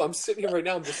 me too. I'm sitting here right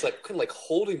now. I'm just like kind of like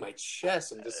holding my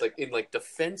chest. I'm just like in like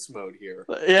defense mode here.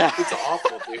 Yeah, It's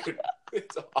awful, dude.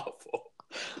 It's awful.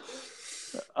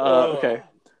 Okay,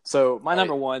 so my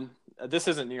number one. This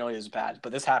isn't nearly as bad,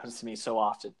 but this happens to me so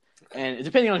often, and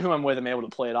depending on who I'm with, I'm able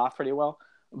to play it off pretty well.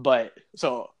 But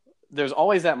so there's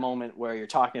always that moment where you're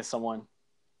talking to someone,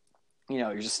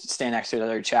 you're just standing next to each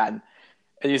other, you're chatting,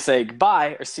 and you say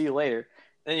goodbye or see you later.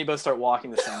 And then you both start walking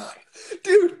the same way.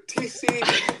 Dude, TC,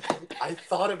 I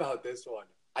thought about this one.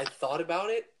 I thought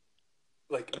about it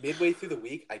like midway through the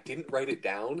week. I didn't write it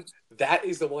down. That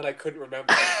is the one I couldn't remember.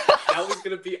 That was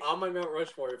going to be on my Mount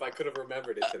Rushmore if I could have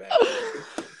remembered it today.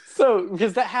 So,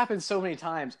 because that happens so many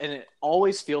times, and it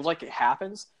always feels like it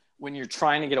happens when you're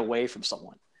trying to get away from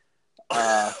someone.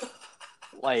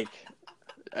 Like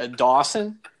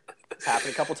Dawson, it's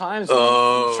happened a couple times.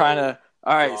 Oh, trying to,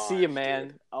 all right, gosh, see you, man.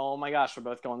 Dude. Oh my gosh, we're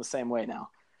both going the same way now.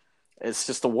 It's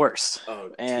just the worst.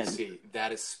 Oh, and TC,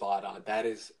 that is spot on. That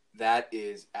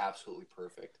is absolutely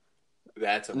perfect.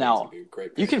 That's amazing, now, dude.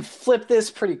 Great. You can flip this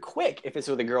pretty quick if it's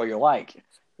with a girl you like.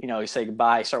 You say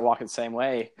goodbye, start walking the same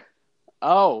way.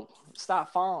 Oh,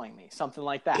 stop following me. Something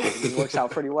like that. It works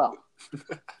out pretty well.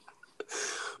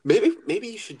 Maybe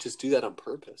you should just do that on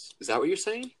purpose. Is that what you're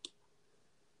saying?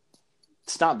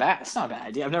 It's not bad. It's not a bad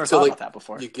idea. I've never thought about that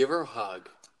before. You give her a hug,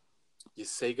 you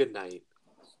say goodnight,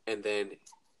 and then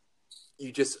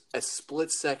you just a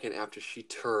split second after she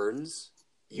turns,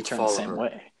 you turn follow the same her.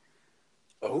 way.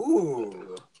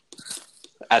 Oh,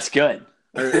 that's good.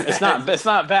 It's not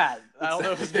bad. I don't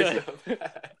know if it's good.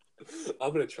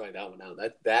 I'm gonna try that one out.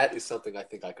 That is something I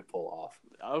think I could pull off.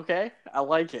 Okay, I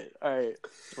like it. All right,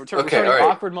 we're turning right.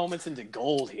 awkward moments into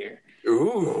gold here.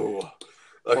 Ooh,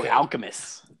 okay. We're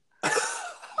alchemists.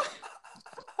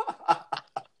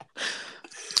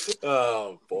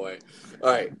 Oh boy! All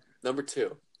right, number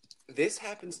 2. This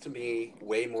happens to me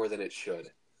way more than it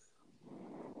should.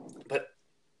 But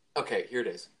okay, here it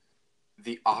is: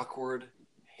 the awkward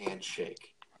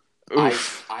handshake.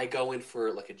 I go in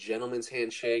for like a gentleman's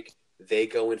handshake. They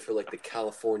go in for like the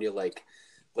California like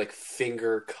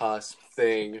finger cusp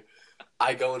thing.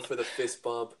 I go in for the fist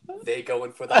bump. They go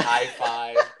in for the high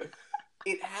five.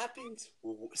 It happens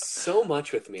so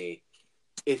much with me.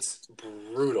 It's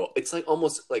brutal. It's like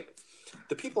almost like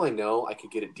the people I know I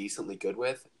could get it decently good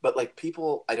with, but like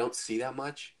people I don't see that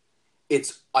much,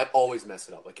 I always mess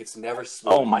it up. Like it's never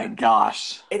smooth. Oh my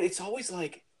gosh. And it's always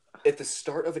like at the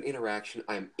start of an interaction,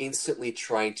 I'm instantly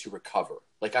trying to recover.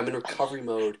 Like I'm in recovery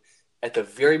mode at the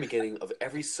very beginning of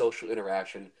every social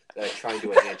interaction that I try and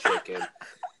do a handshake in.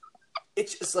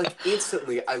 It's just like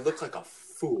instantly I look like a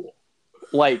fool.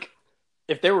 Like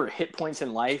if there were hit points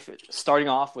in life, starting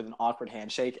off with an awkward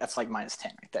handshake, that's like -10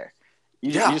 right there.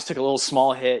 You just took a little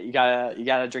small hit. You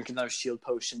gotta drink another shield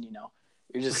potion.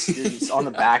 You're just on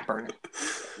the back burner.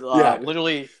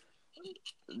 Literally,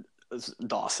 it's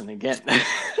Dawson again.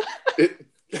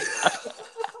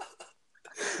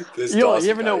 This you Dawson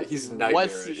ever guy, know he's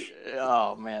nightmarish.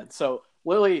 Oh man! So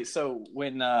literally,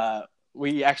 when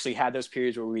we actually had those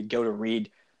periods where we'd go to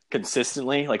read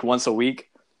consistently, like once a week.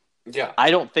 Yeah, I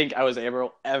don't think I was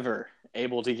ever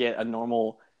able to get a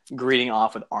normal greeting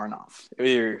off with Arnov.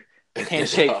 Either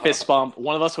handshake, fist bump.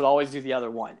 One of us would always do the other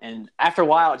one, and after a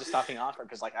while, it just stopped being awkward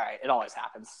because, like, all right, it always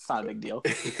happens. It's not a big deal.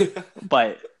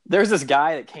 But there's this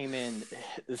guy that came in,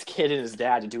 this kid and his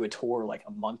dad, to do a tour like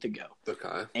a month ago.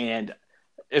 Okay. And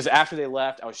it was after they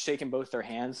left. I was shaking both their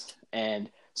hands, and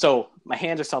so my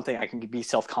hands are something I can be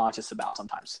self-conscious about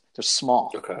sometimes. They're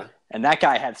small. Okay. And that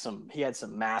guy had some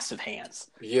massive hands.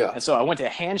 Yeah. And so I went to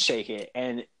handshake it,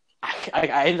 and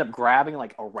I ended up grabbing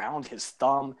like around his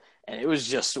thumb, and it was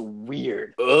just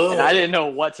weird. Ugh. And I didn't know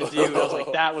what to do. I was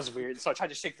like, that was weird. So I tried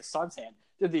to shake the son's hand,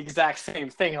 did the exact same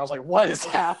thing. And I was like, what is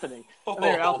happening? And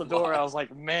they were out the door. I was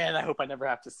like, man, I hope I never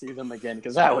have to see them again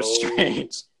because that was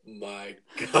strange. My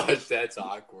gosh, that's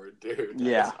awkward, dude.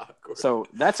 That's awkward. So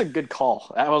that's a good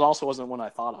call. That wasn't one I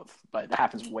thought of, but it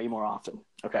happens way more often.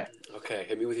 Okay. Okay,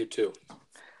 hit me with your 2.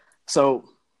 So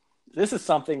this is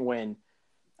something when,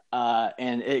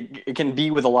 and it can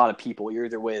be with a lot of people. You're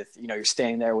either with, you're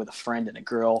standing there with a friend and a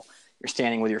girl. You're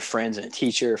standing with your friends and a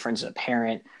teacher, your friends and a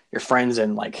parent, your friends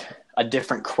and like a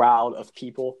different crowd of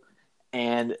people.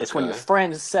 And it's when your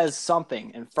friend says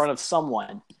something in front of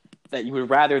someone that you would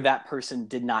rather that person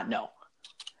did not know.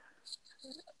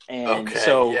 And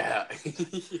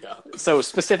so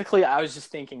specifically, I was just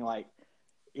thinking like,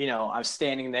 I'm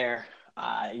standing there,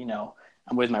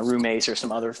 I'm with my roommates or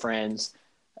some other friends.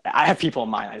 I have people in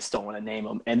mind. I just don't want to name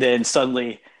them. And then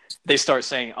suddenly they start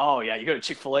saying, "Oh yeah, you go to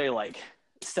Chick-fil-A like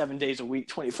 7 days a week,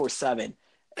 24/7,"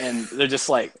 and they're just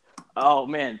like, "Oh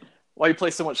man, why you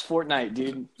play so much Fortnite,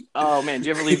 dude? Oh man, did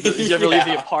you ever leave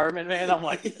the apartment, man?" I'm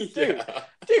like, dude,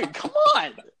 come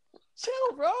on,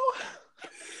 chill, bro.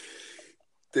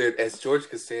 Dude, as George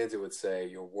Costanza would say,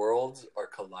 your worlds are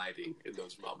colliding in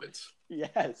those moments.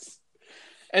 Yes,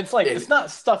 and it's like it's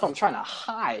not stuff I'm trying to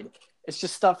hide. It's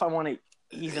just stuff I want to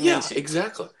ease them into.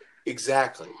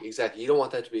 Exactly. You don't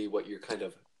want that to be what you're kind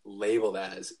of labeled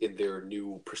as in their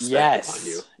new perspective on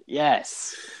you.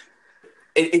 Yes.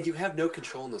 And you have no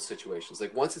control in those situations.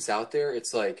 Like once it's out there,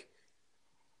 it's like,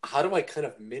 how do I kind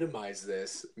of minimize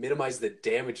the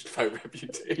damage to my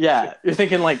reputation? Yeah, you're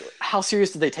thinking like, how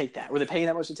serious did they take that? Were they paying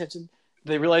that much attention?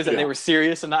 Did they realize that they were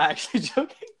serious and not actually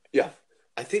joking? Yeah.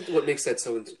 I think what makes that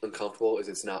so uncomfortable is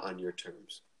it's not on your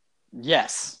terms.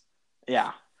 Yes.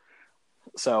 Yeah.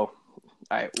 So,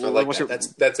 all right.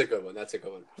 That's a good one. All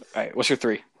right. What's your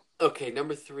 3? Okay,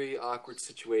 number 3, awkward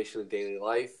situation in daily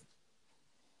life.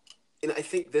 And I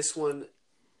think this one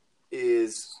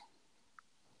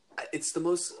it's the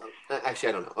most, actually,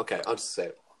 I don't know. Okay, I'll just say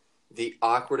it. The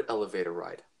awkward elevator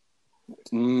ride.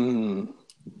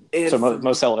 So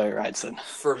most elevator rides then.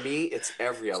 For me, it's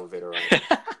every elevator ride.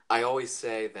 I always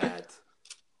say that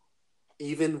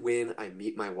even when I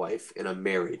meet my wife and I'm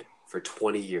married for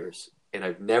 20 years and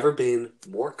I've never been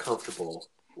more comfortable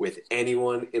with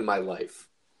anyone in my life,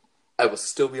 I will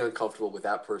still be uncomfortable with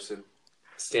that person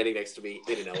standing next to me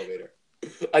in an elevator.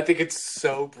 I think it's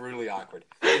so brutally awkward.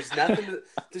 There's nothing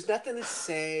to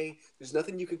say. There's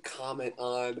nothing you could comment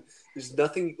on. There's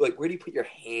nothing like, where do you put your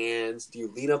hands? Do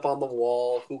you lean up on the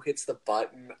wall? Who hits the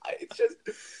button? It's just,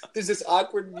 there's this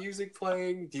awkward music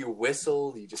playing. Do you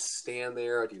whistle? Do you just stand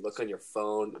there? Or do you look on your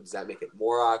phone? Does that make it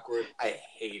more awkward? I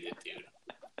hate it, dude.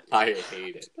 I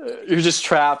hate it. You're just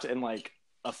trapped in like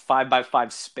a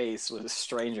 5x5 space with a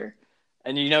stranger,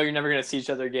 and you're never gonna see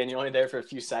each other again. You're only there for a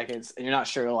few seconds, and you're not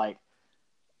sure like,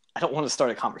 I don't want to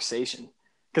start a conversation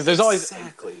because there's always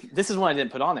this is one I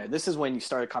didn't put on there. This is when you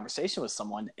start a conversation with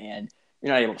someone and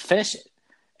you're not able to finish it,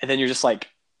 and then you're just like,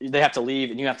 they have to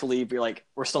leave and you have to leave. You're like,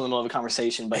 we're still in the middle of a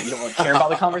conversation, but you don't really care about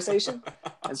the conversation.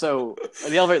 And so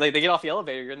the elevator, like, they get off the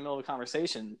elevator, you're in the middle of a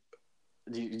conversation.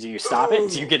 Do you stop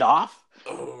it? Do you get off?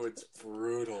 Oh, it's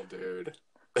brutal, dude.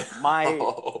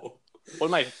 One of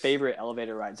my favorite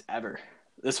elevator rides ever.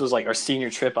 This was like our senior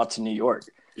trip up to New York.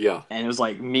 Yeah, and it was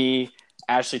like me,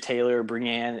 Ashley Taylor,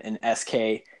 Brianne, and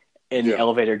SK in the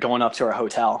elevator going up to our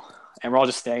hotel. And we're all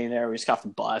just standing there. We just got off the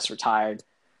bus. We're tired.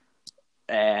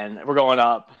 And we're going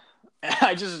up. And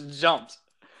I just jumped.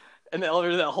 And the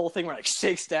elevator, that whole thing, like,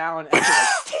 shakes down. And it's like,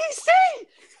 TC!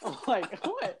 I'm like,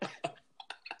 what?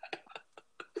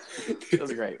 It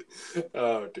was great.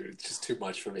 Oh, dude, it's just too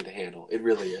much for me to handle. It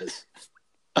really is.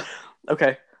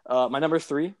 Okay. My number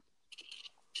 3.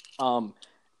 And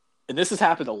this has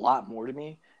happened a lot more to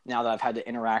me now that I've had to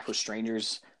interact with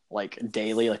strangers like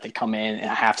daily. Like, they come in and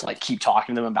I have to like keep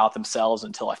talking to them about themselves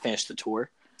until I finish the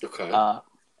tour. Okay.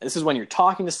 This is when you're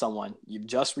talking to someone you've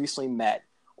just recently met,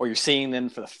 or you're seeing them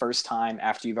for the first time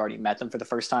after you've already met them for the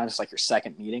first time. It's like your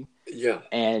second meeting. Yeah.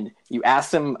 And you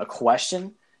ask them a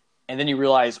question, and then you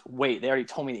realize, wait, they already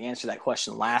told me the answer to that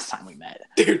question last time we met.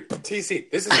 Dude,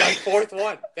 TC, this is my 4th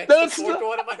one. That's the 4th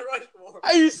one of my Rushmore.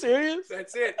 Are you serious?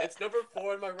 That's it. That's number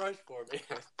 4 in my Rushmore, man.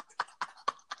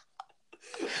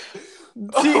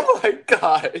 Oh my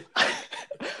God.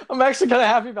 I'm actually kind of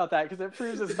happy about that because it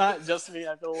proves it's not just me.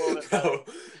 I feel a little bit better.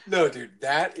 No, dude,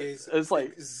 that is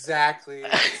exactly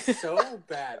so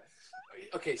bad.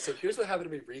 Okay, so here's what happened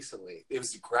to me recently. It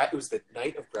was the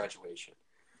night of graduation,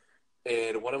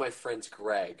 and one of my friends,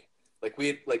 Greg, we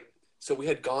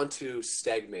had gone to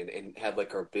Stegman and had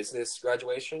like our business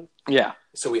graduation. Yeah.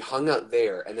 So we hung out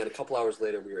there, and then a couple hours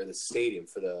later, we were in the stadium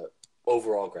for the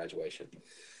overall graduation.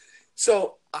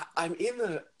 So I'm in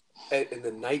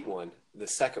the night one, the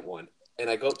second one, and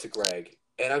I go up to Greg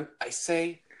and I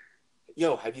say,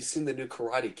 "Yo, have you seen the new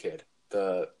Karate Kid,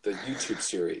 the YouTube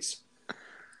series?"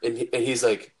 And he's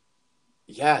like,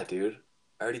 "Yeah, dude,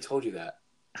 I already told you that."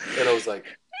 And I was like,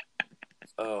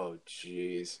 "Oh,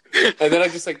 jeez." And then I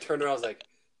just like turned around. I was like,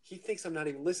 "He thinks I'm not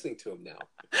even listening to him now."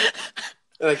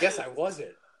 And I guess I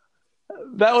wasn't.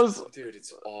 Dude,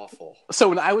 it's awful. So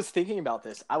when I was thinking about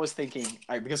this, I was thinking,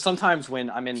 all right, because sometimes when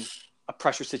I'm in a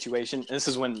pressure situation, and this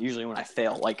is usually when I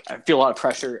fail, like I feel a lot of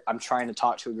pressure, I'm trying to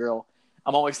talk to a girl,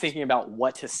 I'm always thinking about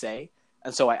what to say.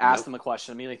 And so I ask them a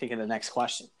question, immediately thinking of the next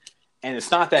question. And it's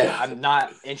not that I'm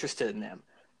not interested in them.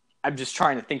 I'm just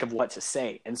trying to think of what to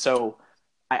say. And so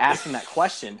I asked them that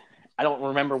question. I don't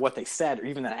remember what they said, or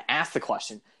even that I asked the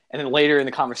question. And then later in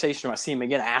the conversation, when I see them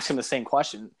again, I ask them the same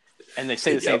question, and they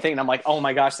say the same thing. And I'm like, oh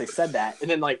my gosh, they said that. And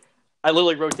then like I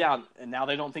literally wrote down, and now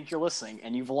they don't think you're listening,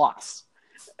 and you've lost.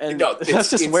 And No, that's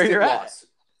just where you're loss.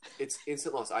 It's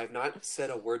instant loss. I have not said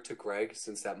a word to Greg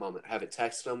since that moment. I haven't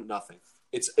texted him. Nothing.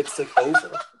 It's like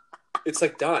over. It's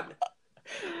like done.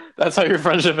 That's how your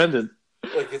friendship ended.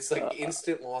 Like it's like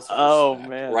instant loss. Oh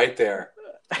man, right there.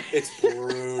 It's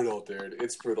brutal, dude.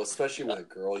 It's brutal, especially with a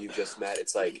girl you just met.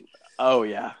 It's like, oh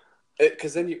yeah,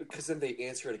 because then they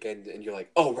answer it again, and you're like,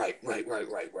 oh right,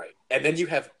 and then you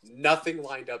have nothing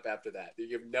lined up after that.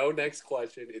 You have no next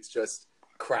question. It's just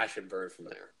crash and burn from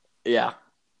there. Yeah,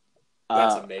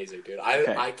 that's amazing, dude.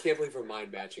 Okay. I can't believe we're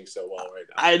mind matching so well right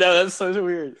now. I know, that's so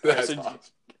weird. That's awesome.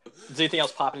 Does anything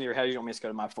else pop into your head? You want me to go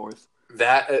to my fourth?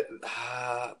 That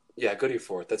yeah, go to your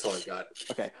fourth. That's all I've got.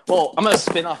 Okay. Well, I'm gonna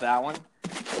spin off that one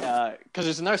because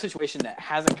there's another situation that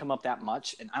hasn't come up that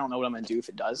much, and I don't know what I'm gonna do if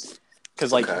it does.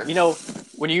 Because like you know,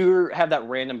 when you have that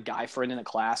random guy friend in a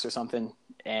class or something,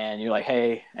 and you're like,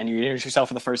 hey, and you introduce yourself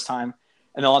for the first time,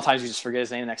 and then a lot of times you just forget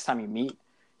his name the next time you meet.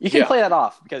 You can play that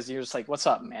off because you're just like, what's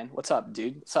up, man? What's up,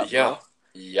 dude? What's up, bro?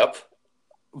 Yep.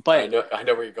 But I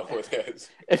know where you're going with this.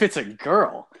 If it's a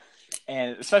girl,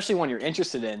 and especially when you're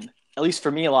interested in, at least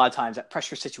for me, a lot of times that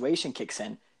pressure situation kicks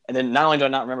in. And then not only do I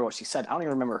not remember what she said, I don't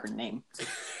even remember her name.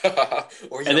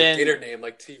 Or you don't get her name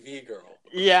like TV girl.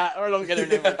 Yeah, or I don't get her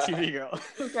name like TV girl.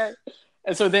 Okay.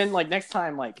 And so then, like, next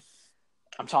time, like,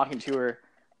 I'm talking to her,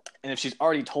 and if she's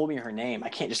already told me her name, I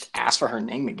can't just ask for her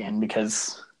name again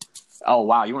because, oh,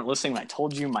 wow, you weren't listening when I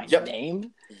told you my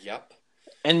name? Yep.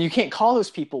 And you can't call those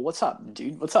people, what's up,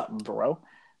 dude? What's up, bro?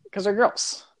 Because they're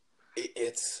girls.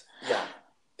 It's,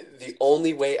 the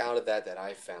only way out of that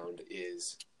I found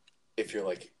is if you're,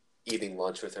 like, eating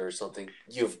lunch with her or something,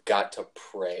 you've got to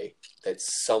pray that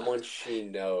someone she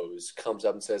knows comes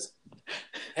up and says,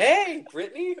 hey,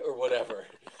 Brittany, or whatever.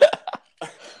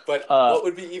 But what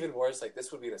would be even worse, like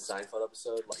this would be in a Seinfeld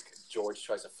episode, like George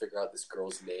tries to figure out this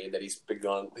girl's name that he's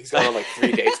gone on like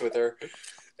 3 dates with her,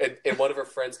 and one of her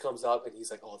friends comes up and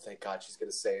he's like, oh, thank God she's going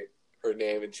to say her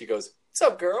name, and she goes, what's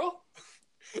up, girl?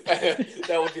 That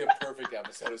would be a perfect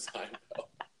episode of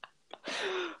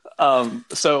Seinfeld.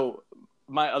 So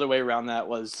my other way around that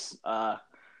was, and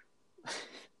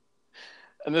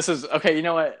this is, okay, you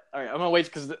know what? All right, I'm going to wait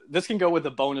because this can go with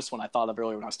the bonus one I thought of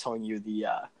earlier when I was telling you the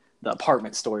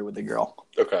apartment story with the girl.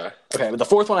 Okay, but the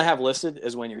fourth one I have listed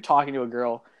is when you're talking to a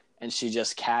girl and she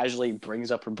just casually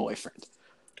brings up her boyfriend.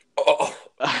 Oh,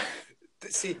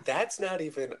 see, that's not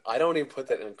even, I don't even put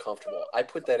that in uncomfortable. I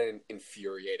put that in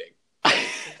infuriating.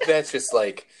 That's just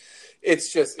like,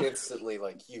 it's just instantly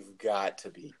like, you've got to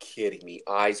be kidding me.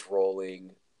 Eyes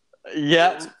rolling.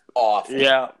 Yeah. It's awful.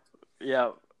 Yeah.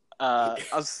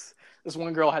 This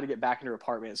one girl had to get back into her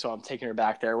apartment, so I'm taking her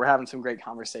back there. We're having some great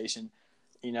conversation,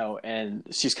 you know, and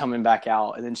she's coming back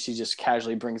out, and then she just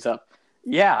casually brings up,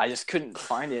 yeah, I just couldn't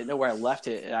find it. Know where I left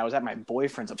it, and I was at my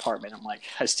boyfriend's apartment. I'm like,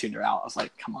 I just tuned her out. I was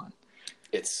like, come on.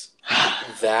 It's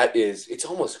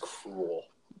almost cruel.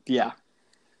 Yeah.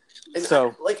 And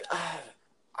so,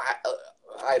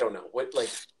 I don't know what, like,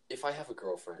 if I have a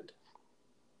girlfriend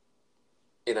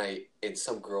and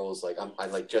some girls, like, I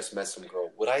like just met some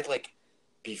girl, would I like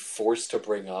be forced to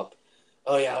bring up,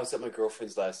 oh yeah, I was at my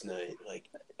girlfriend's last night?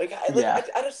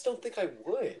 I just don't think I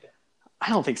would. I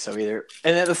don't think so either.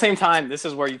 And at the same time, this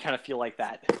is where you kind of feel like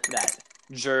that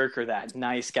jerk or that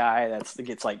nice guy that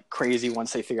gets like crazy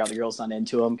once they figure out the girl's not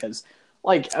into him. Because,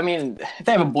 like, I mean, if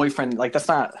they have a boyfriend, like it's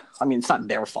not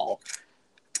their fault.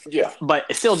 Yeah. But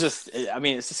it's still just, I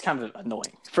mean, it's just kind of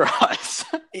annoying for us.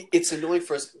 It's annoying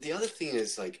for us. The other thing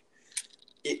is, like,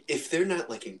 if they're not,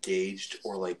 like, engaged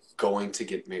or, like, going to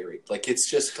get married, like, it's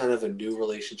just kind of a new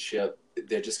relationship.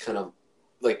 They're just kind of,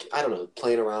 like, I don't know,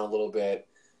 playing around a little bit.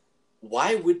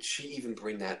 Why would she even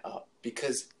bring that up?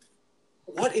 Because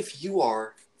what if you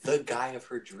are the guy of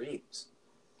her dreams?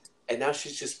 And now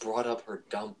she's just brought up her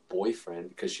dumb boyfriend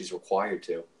because she's required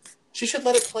to. She should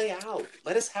let it play out.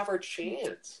 Let us have our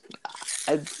chance.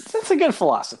 That's a good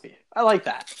philosophy. I like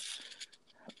that.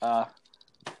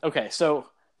 Okay, so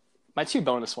my two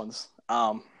bonus ones.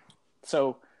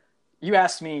 So you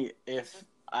asked me if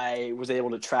I was able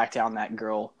to track down that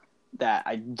girl that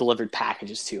I delivered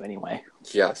packages to anyway.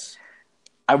 Yes.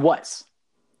 I was.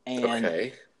 And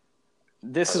okay.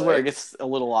 This is where it gets a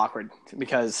little awkward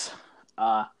because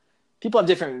people have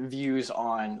different views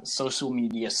on social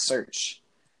media search.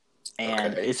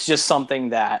 And it's just something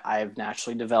that I've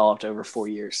naturally developed over 4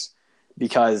 years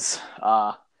because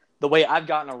the way I've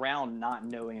gotten around not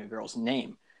knowing a girl's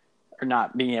name or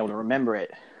not being able to remember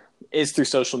it is through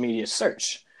social media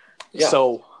search. Yeah.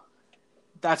 So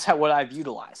that's what I've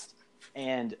utilized.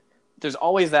 And there's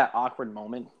always that awkward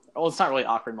moment. Well, it's not really an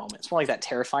awkward moment. It's more like that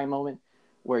terrifying moment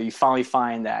where you finally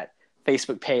find that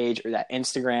Facebook page or that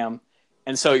Instagram.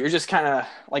 And so you're just kind of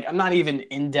like, I'm not even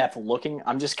in depth looking.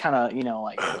 I'm just kind of,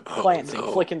 like glancing,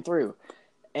 flicking through.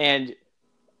 And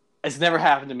it's never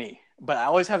happened to me. But I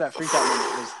always have that freak out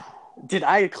moment. Did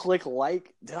I click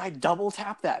like? Did I double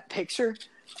tap that picture?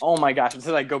 Oh my gosh.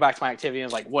 Until I go back to my activity and I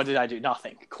was like, what did I do?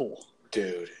 Nothing. Cool.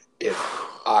 Dude, if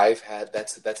I've had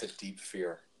that's a deep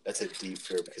fear. That's a deep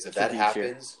fear because if that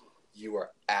happens, you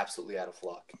are absolutely out of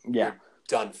luck. Yeah. You're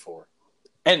done for.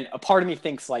 And a part of me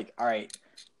thinks like, all right,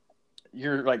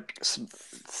 you're like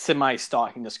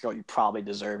semi-stalking this girl. You probably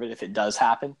deserve it if it does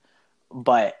happen.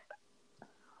 But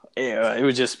it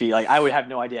would just be like, I would have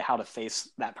no idea how to face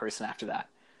that person after that.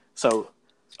 So.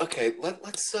 Okay,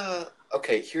 let's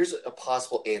okay, here's a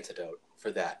possible antidote for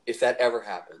that. If that ever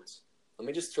happens, let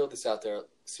me just throw this out there,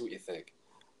 see what you think.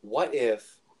 What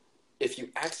if you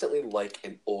accidentally like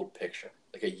an old picture,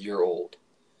 like a year old?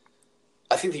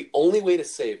 I think the only way to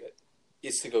save it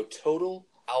is to go total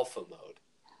alpha mode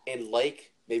and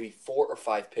like maybe 4 or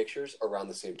 5 pictures around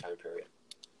the same time period.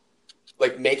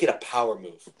 Like, make it a power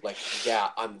move. Like, yeah,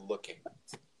 I'm looking.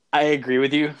 I agree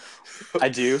with you. I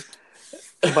do.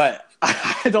 But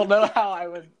I don't know how I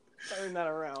would turn that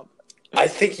around. I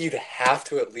think you'd have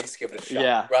to at least give it a shot.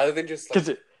 Yeah. Rather than just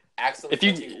like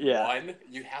accidentally one,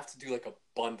 you have to do like a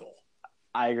bundle.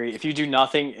 I agree. If you do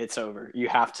nothing, it's over. You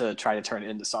have to try to turn it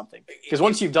into something. Because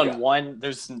once you've done one,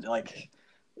 there's like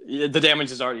the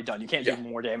damage is already done. You can't do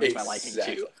more damage by liking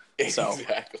 2. So,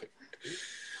 exactly.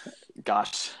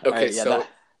 Gosh. Okay, right, so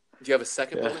do you have a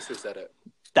second bonus or is that it?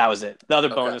 That was it. The other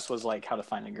bonus was like how to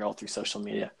find a girl through social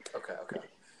media. Okay.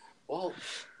 Well,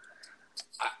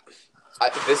 I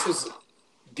think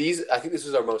this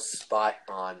was our most spot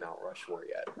on Mount Rushmore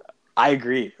yet. I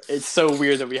agree. It's so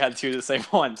weird that we had 2 of the same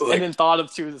ones and then thought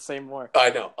of 2 of the same more. I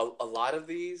know. A lot of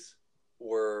these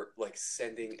were like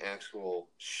sending actual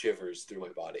shivers through my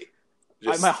body.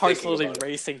 My heart's literally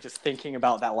racing just thinking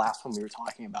about that last one we were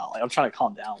talking about. Like, I'm trying to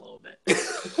calm down a little bit.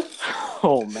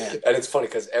 Oh, man. And it's funny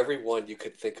because every one you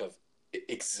could think of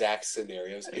exact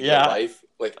scenarios in your life.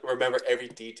 Like, remember every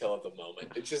detail of the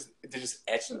moment. They just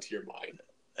etched into your mind.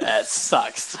 That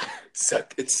sucks.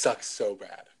 It sucks so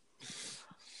bad.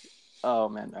 Oh,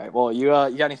 man. All right. Well, you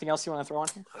got anything else you want to throw on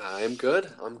here? I'm good.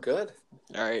 All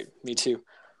right. Me too.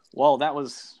 Well, that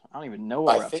was... I don't even know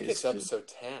what we're up to. I think it's episode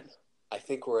 10. I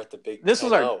think we're at the big... This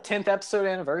was our 10th episode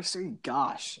anniversary?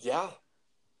 Gosh. Yeah.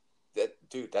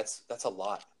 Dude, that's a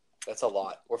lot. That's a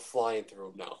lot. We're flying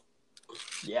through them now.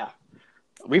 Yeah.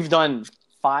 We've done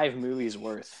 5 movies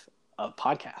worth of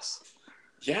podcasts.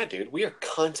 Yeah, dude. We are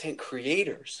content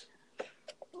creators.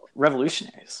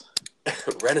 Revolutionaries.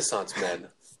 Renaissance men.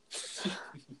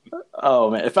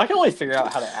 Oh, man. If I can only figure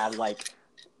out how to add, like,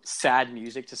 sad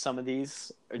music to some of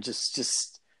these, or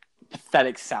just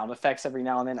pathetic sound effects every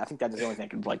now and then, I think that's the only thing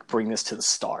that could, like, bring this to the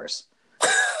stars.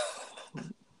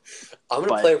 I'm going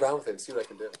to play around with it and see what I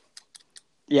can do.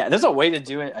 Yeah, there's a way to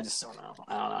do it. I just don't know.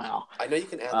 I don't know how. I know you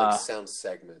can add, like, sound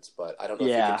segments, but I don't know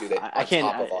if you can do that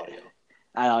on top of audio.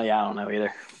 I don't know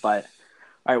either. But,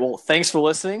 all right, well, thanks for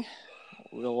listening.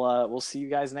 We'll see you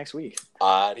guys next week.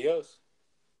 Adios.